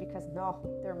psychoeducation, because no,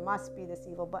 there must be this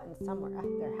evil button somewhere.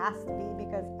 There has to be,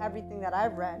 because everything that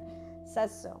I've read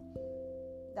says so.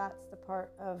 That's the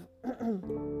part of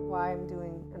why I'm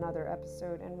doing another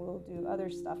episode, and we'll do other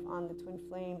stuff on the twin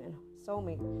flame and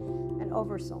soulmate and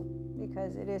oversoul,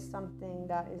 because it is something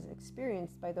that is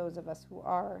experienced by those of us who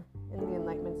are in the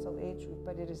Enlightenment Soul Age group,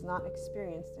 but it is not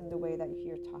experienced in the way that you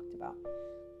hear talked about.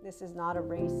 This is not a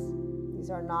race. These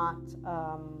are not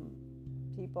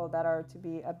people that are to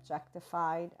be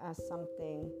objectified as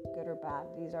something good or bad.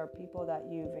 These are people that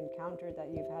you've encountered, that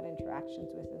you've had interactions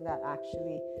with, and that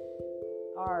actually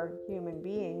are human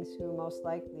beings who most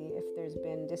likely, if there's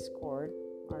been discord,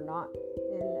 are not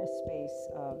in a space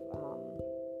of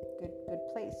good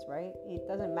place, right? It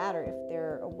doesn't matter if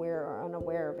they're aware or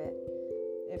unaware of it.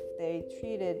 If they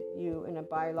treated you in a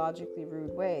biologically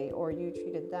rude way, or you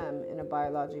treated them in a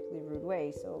biologically rude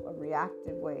way, so a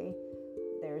reactive way,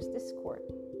 there's discord.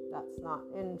 That's not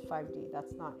in 5D.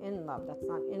 That's not in love. That's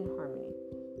not in harmony.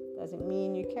 Doesn't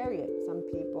mean you carry it. Some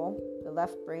people, the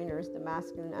left brainers, the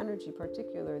masculine energy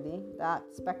particularly, that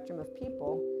spectrum of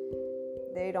people,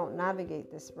 they don't navigate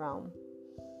this realm.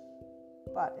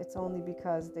 But it's only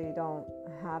because they don't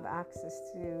have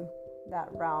access to that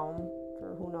realm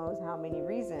for who knows how many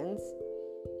reasons.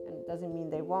 And it doesn't mean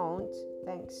they won't,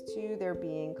 thanks to there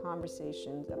being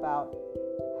conversations about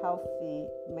healthy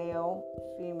male,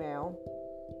 female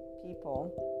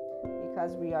people,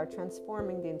 because we are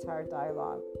transforming the entire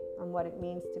dialogue on what it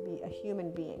means to be a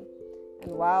human being.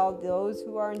 And while those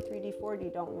who are in 3D,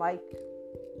 4D don't like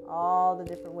all the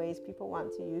different ways people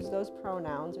want to use those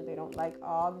pronouns, or they don't like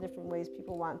all the different ways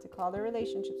people want to call their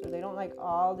relationships, or they don't like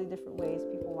all the different ways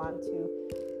people want to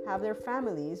have their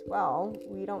families, well,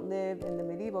 we don't live in the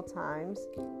medieval times,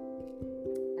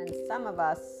 and some of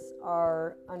us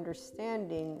are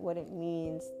understanding what it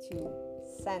means to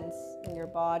sense in your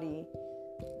body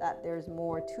that there's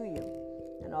more to you.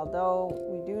 And although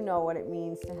we do know what it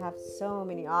means to have so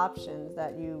many options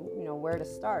that you know where to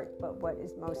start, but what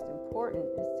is most important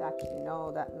is to actually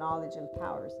know that knowledge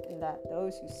empowers, and that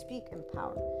those who speak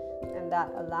empower, and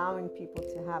that allowing people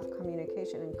to have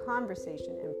communication and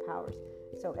conversation empowers.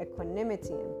 So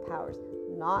equanimity empowers,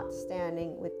 not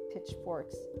standing with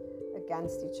pitchforks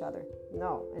against each other,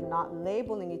 no, and not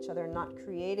labeling each other, not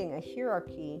creating a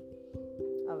hierarchy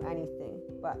of anything.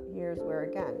 But here's where,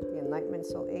 again, the Enlightenment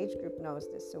Soul Age group knows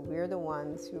this. So we're the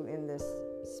ones who, in this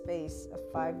space of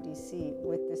 5DC,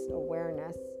 with this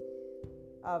awareness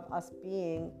of us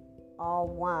being all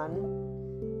one,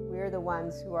 we're the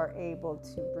ones who are able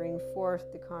to bring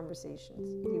forth the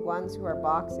conversations. The ones who are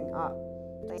boxing up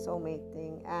the soulmate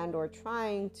thing and or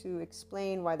trying to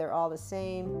explain why they're all the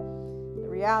same. The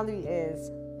reality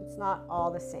is it's not all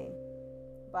the same,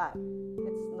 but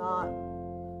it's not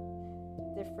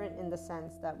different in the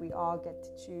sense that we all get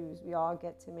to choose. We all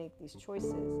get to make these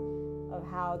choices of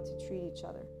how to treat each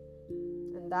other.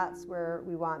 And that's where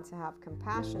we want to have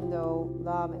compassion, though,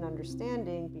 love and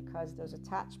understanding, because those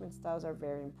attachment styles are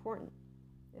very important.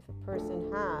 If a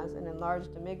person has an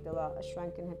enlarged amygdala, a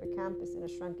shrunken hippocampus, and a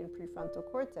shrunken prefrontal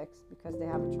cortex because they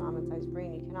have a traumatized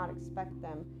brain, you cannot expect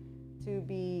them to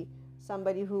be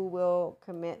somebody who will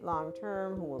commit long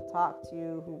term, who will talk to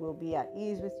you, who will be at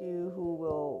ease with you, who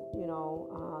will,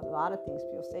 a lot of things,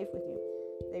 feel safe with you.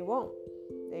 They won't.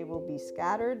 They will be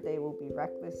scattered, they will be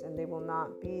reckless, and they will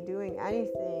not be doing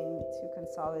anything to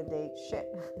consolidate shit.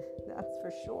 That's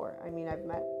for sure. I mean, I've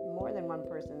met more than one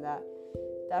person that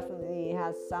definitely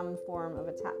has some form of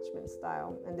attachment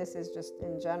style. And this is just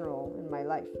in general in my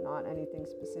life, not anything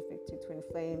specific to twin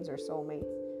flames or soulmates.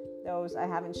 Those, I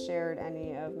haven't shared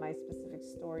any of my specific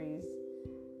stories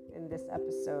in this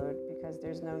episode because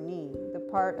there's no need. The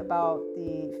part about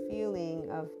the feeling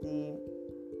of the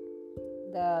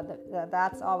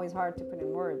that's always hard to put in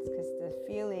words, because the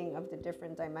feeling of the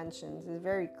different dimensions is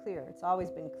very clear. It's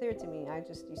always been clear to me. I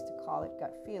just used to call it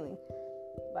gut feeling.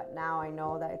 But now I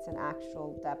know that it's an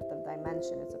actual depth of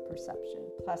dimension. It's a perception,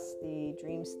 plus the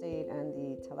dream state and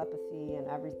the telepathy and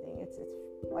everything. It's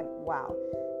like, wow.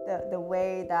 The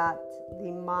way that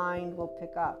the mind will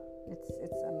pick up,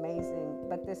 it's amazing.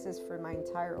 But this is for my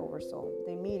entire oversoul.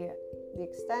 The immediate, the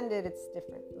extended, it's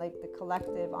different. Like the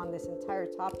collective on this entire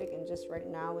topic, and just right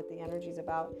now with the energies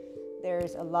about,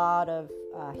 there's a lot of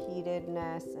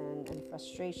heatedness and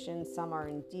frustration. Some are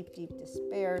in deep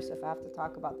despair. So if I have to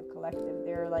talk about the collective,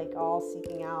 they're like all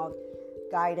seeking out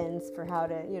guidance for how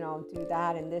to, do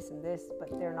that and this,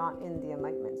 but they're not in the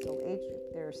Enlightenment Soul Age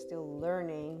group. They're still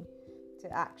learning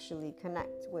to actually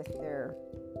connect with their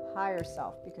higher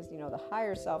self, because the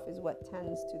higher self is what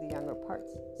tends to the younger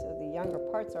parts. So the younger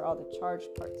parts are all the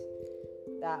charged parts.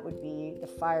 That would be the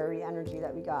fiery energy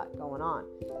that we got going on.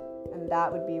 And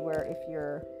that would be where, if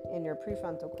you're in your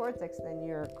prefrontal cortex, then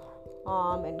you're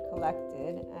calm and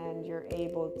collected, and you're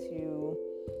able to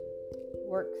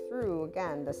work through,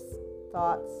 again, the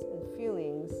thoughts and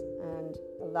feelings, and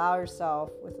allow yourself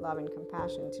with love and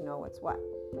compassion to know what's what.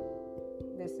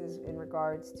 This is in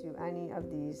regards to any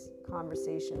of these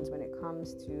conversations when it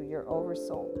comes to your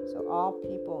oversoul. So all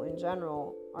people in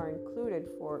general are included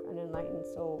for an Enlightened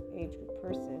Soul Age group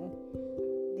person.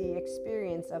 The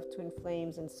experience of twin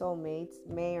flames and soulmates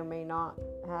may or may not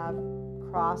have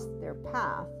crossed their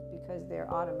path, because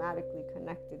they're automatically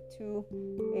connected to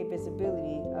a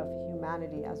visibility of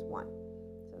humanity as one.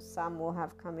 So some will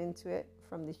have come into it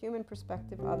from the human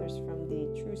perspective, others from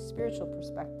the true spiritual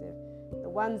perspective. The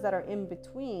ones that are in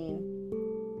between,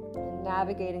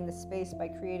 navigating the space by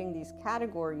creating these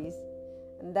categories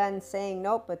and then saying,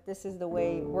 nope, but this is the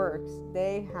way it works,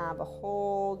 they have a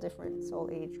whole different soul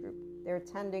age group. They're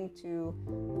tending to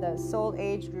the soul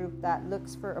age group that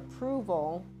looks for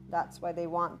approval. That's why they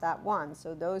want that one.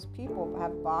 So those people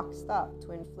have boxed up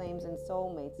twin flames and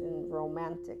soulmates in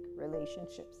romantic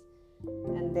relationships.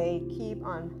 And they keep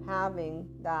on having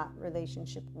that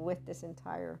relationship with this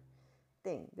entire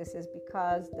thing. This is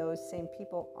because those same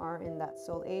people are in that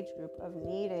soul age group of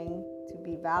needing to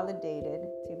be validated,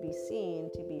 to be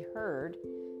seen, to be heard,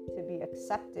 to be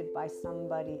accepted by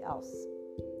somebody else.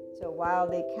 So while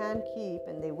they can keep,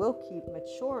 and they will keep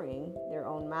maturing their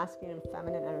own masculine and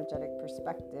feminine energetic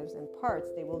perspectives and parts,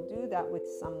 they will do that with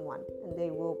someone, and they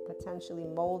will potentially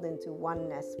mold into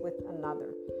oneness with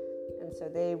another. And so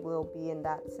they will be in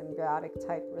that symbiotic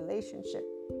type relationship.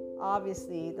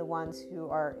 Obviously, the ones who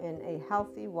are in a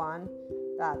healthy one,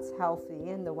 that's healthy,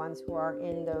 and the ones who are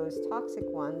in those toxic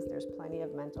ones, there's plenty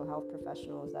of mental health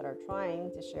professionals that are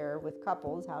trying to share with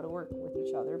couples how to work with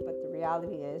each other. But the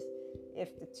reality is,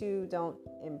 if the two don't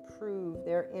improve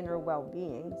their inner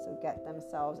well-being, so get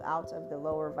themselves out of the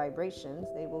lower vibrations,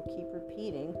 they will keep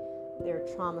repeating their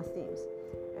trauma themes.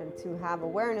 And to have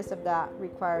awareness of that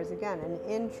requires, again, an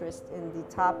interest in the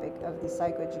topic of the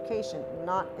psychoeducation,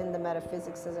 not in the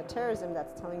metaphysics of esotericism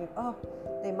that's telling you, oh,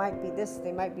 they might be this,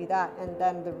 they might be that. And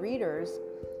then the readers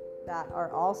that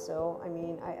are also,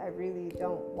 I really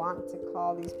don't want to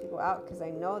call these people out because I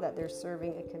know that they're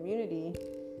serving a community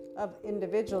of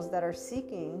individuals that are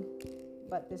seeking,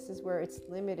 but this is where it's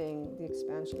limiting the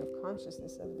expansion of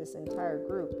consciousness of this entire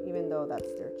group, even though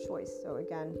that's their choice. So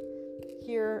again,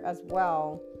 here as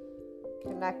well,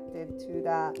 connected to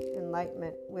that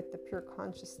enlightenment with the pure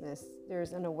consciousness,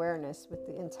 there's an awareness with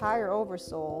the entire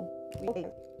oversoul.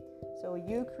 So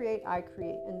you create, I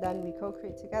create, and then we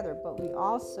co-create together. But we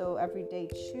also every day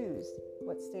choose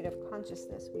what state of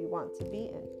consciousness we want to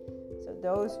be in. So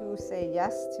those who say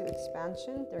yes to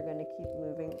expansion, they're going to keep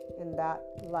moving in that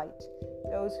light.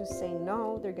 Those who say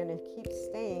no, they're going to keep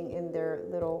staying in their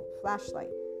little flashlight.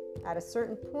 At a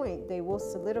certain point, they will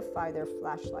solidify their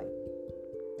flashlight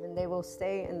and they will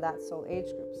stay in that soul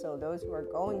age group. So those who are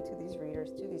going to these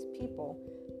readers, to these people,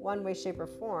 one way, shape, or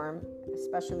form,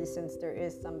 especially since there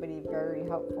is somebody very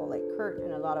helpful like Kurt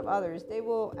and a lot of others, they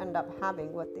will end up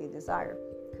having what they desire.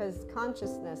 Because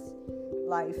consciousness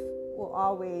life will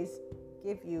always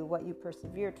give you what you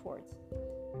persevere towards.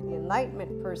 The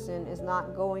enlightenment person is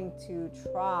not going to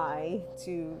try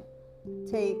to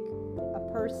take a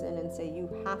person and say, you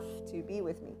have to be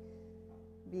with me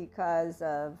because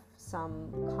of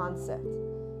some concept.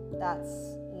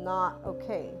 That's not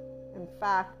okay. In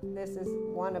fact, this is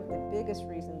one of the biggest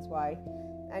reasons why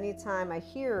anytime I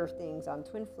hear things on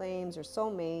twin flames or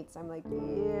soulmates, I'm like,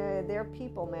 yeah, they're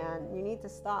people, man. You need to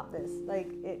stop this.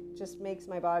 Like, it just makes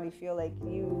my body feel like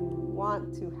you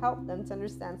want to help them to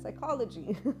understand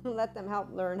psychology. Let them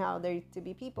help learn how they're to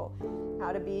be people,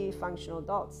 how to be functional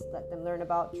adults. Let them learn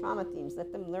about trauma themes.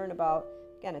 Let them learn about,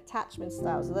 again, attachment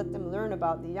styles. Let them learn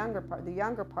about the younger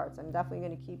parts. I'm definitely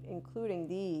going to keep including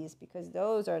these because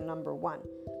those are number one.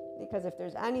 Because if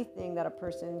there's anything that a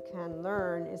person can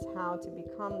learn is how to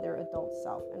become their adult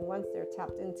self. And once they're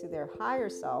tapped into their higher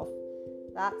self,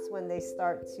 that's when they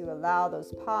start to allow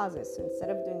those pauses. So instead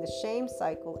of doing the shame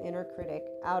cycle, inner critic,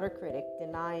 outer critic,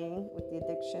 denying with the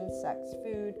addiction, sex,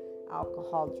 food,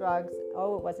 alcohol, drugs,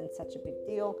 oh, it wasn't such a big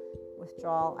deal,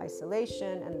 withdrawal,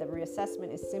 isolation, and the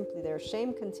reassessment is simply their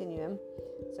shame continuum.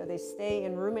 So they stay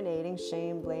in ruminating,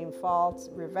 shame, blame, fault,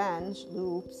 revenge,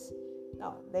 loops.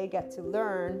 No, they get to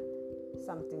learn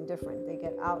something different. They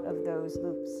get out of those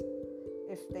loops.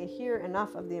 If they hear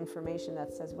enough of the information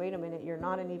that says, wait a minute, you're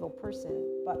not an evil person,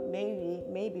 but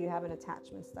maybe you have an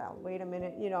attachment style. Wait a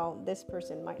minute, this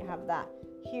person might have that.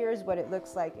 Here's what it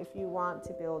looks like if you want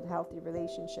to build healthy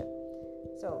relationship.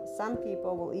 So some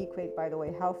people will equate, by the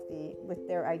way, healthy with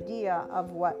their idea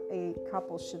of what a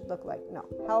couple should look like. No,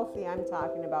 healthy, I'm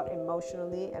talking about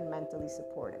emotionally and mentally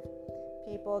supportive.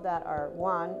 People that are,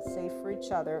 one, safe for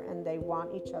each other and they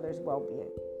want each other's well-being.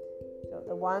 So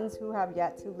the ones who have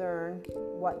yet to learn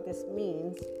what this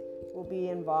means will be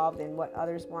involved in what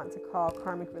others want to call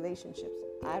karmic relationships.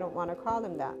 I don't want to call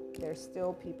them that. They're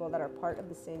still people that are part of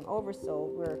the same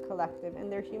oversoul. We're a collective and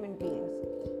they're human beings.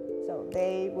 So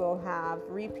they will have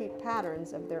repeat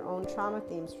patterns of their own trauma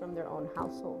themes from their own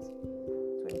households.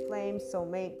 Twin flame,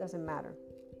 soulmate, doesn't matter.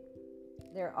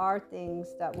 There are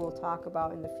things that we'll talk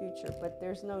about in the future, but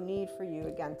there's no need for you,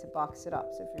 again, to box it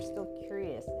up. So if you're still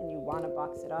curious and you want to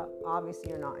box it up, obviously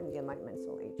you're not in the enlightenment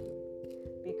soul age group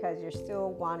because you're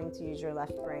still wanting to use your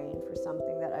left brain for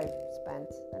something that I've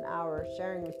spent an hour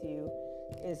sharing with you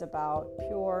is about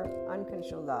pure,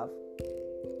 unconditional love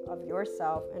of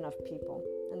yourself and of people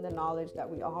and the knowledge that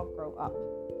we all grow up,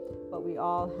 but we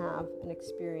all have an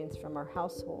experience from our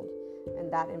household.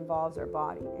 And that involves our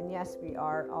body. And yes, we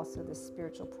are also this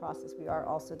spiritual process. We are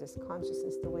also this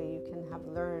consciousness, the way you can have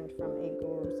learned from a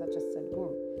guru such as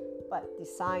Sadhguru. But the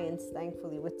science,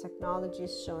 thankfully, with technology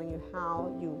is showing you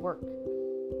how you work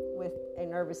with a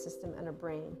nervous system and a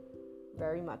brain.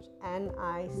 Very much.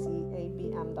 NICABM.com.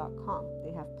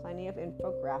 They have plenty of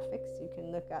infographics. You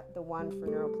can look at the one for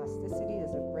neuroplasticity.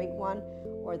 There's a great one.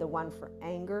 Or the one for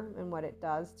anger and what it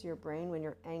does to your brain when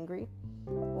you're angry.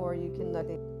 Or you can look,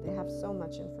 they have so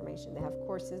much information. They have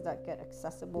courses that get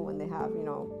accessible when they have,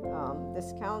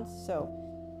 discounts. So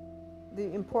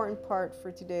the important part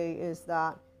for today is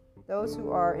that those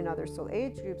who are in other soul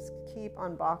age groups keep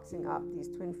unboxing up these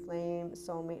twin flame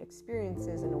soulmate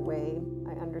experiences in a way.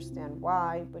 I understand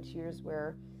why, but here's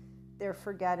where they're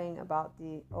forgetting about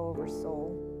the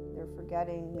oversoul. They're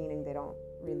forgetting, meaning they don't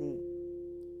really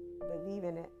believe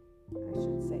in it. I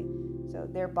should say. So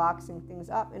they're boxing things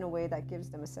up in a way that gives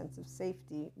them a sense of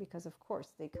safety because, of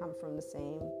course, they come from the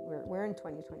same. We're in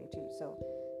 2022. So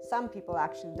some people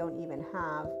actually don't even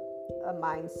have a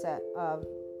mindset of,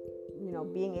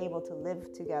 being able to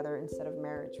live together instead of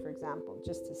marriage, for example,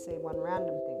 just to say one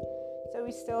random thing. So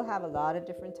we still have a lot of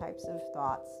different types of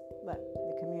thoughts, but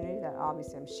the community that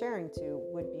obviously I'm sharing to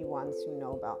would be ones who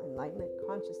know about enlightenment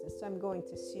consciousness. So I'm going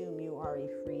to assume you are a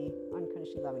free,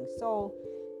 unconditionally loving soul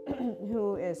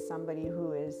who is somebody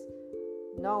who is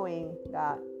knowing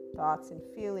that thoughts and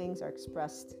feelings are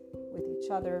expressed with each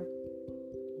other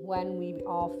when we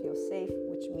all feel safe,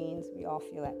 which means we all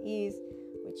feel at ease,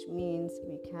 which means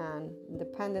we can,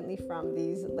 independently from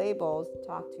these labels,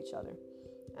 talk to each other.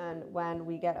 And when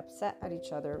we get upset at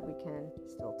each other, we can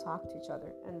still talk to each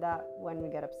other. And that when we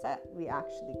get upset, we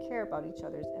actually care about each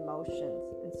other's emotions.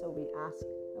 And so we ask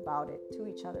about it to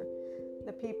each other.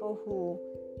 The people who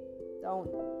don't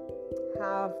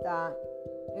have that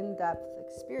in-depth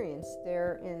experience,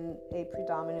 they're in a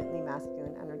predominantly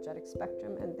masculine energetic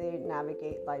spectrum, and they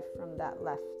navigate life from that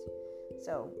left.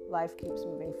 So life keeps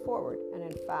moving forward, and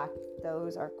in fact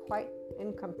those are quite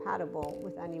incompatible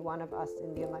with any one of us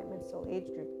in the Enlightenment Soul Age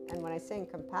group. And when I say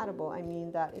incompatible, I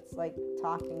mean that it's like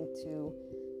talking to,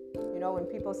 when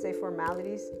people say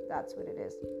formalities, that's what it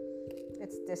is.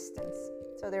 It's distance.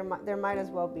 So there might as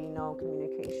well be no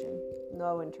communication,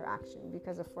 no interaction,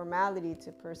 because a formality to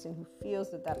a person who feels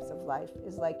the depths of life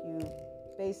is like you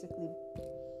basically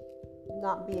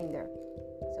not being there.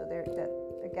 So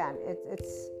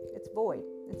it's void.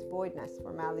 It's voidness.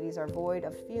 Formalities are void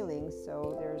of feelings,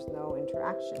 so there's no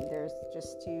interaction. There's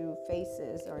just two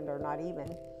faces, or they're not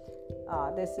even.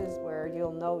 This is where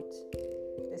you'll note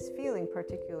this feeling,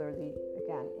 particularly,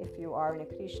 again, if you are in a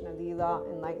Krishna Lila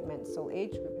Enlightenment Soul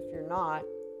Age group. If you're not,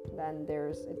 then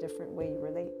there's a different way you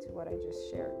relate to what I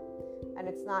just shared. And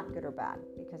it's not good or bad,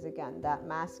 because again, that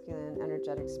masculine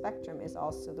energetic spectrum is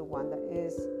also the one that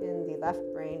is in the left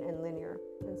brain and linear.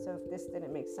 And so if this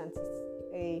didn't make sense, it's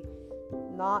a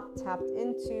not tapped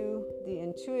into the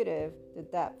intuitive, the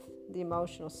depth, the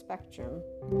emotional spectrum.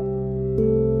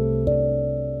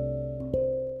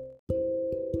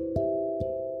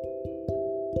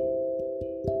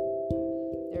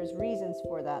 There's reasons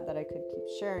for that I could keep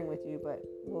sharing with you, but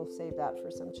we'll save that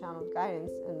for some channeled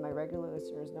guidance, and my regular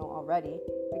listeners know already.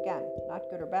 Again, not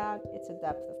good or bad, it's a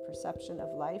depth of perception of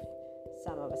life.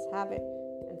 Some of us have it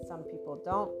and some people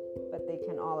don't, but they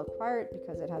can all acquire it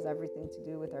because it has everything to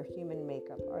do with our human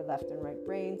makeup, our left and right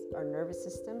brains, our nervous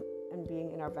system, and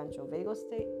being in our ventral vagal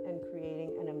state and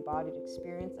creating an embodied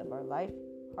experience of our life,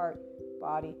 heart,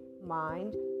 body,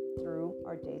 mind, through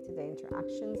our day-to-day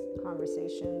interactions,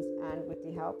 conversations, and with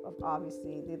the help of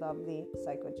obviously the lovely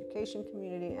psychoeducation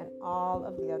community and all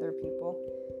of the other people.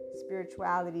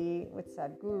 Spirituality with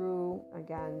Sadhguru,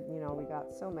 again, we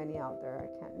got so many out there, I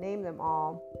can't name them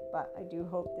all, but I do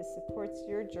hope this supports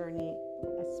your journey,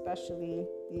 especially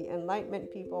the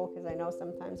enlightenment people, because I know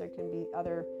sometimes there can be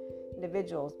other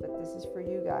individuals, but this is for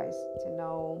you guys to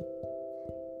know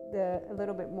a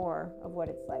little bit more of what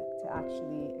it's like to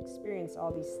actually experience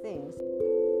all these things.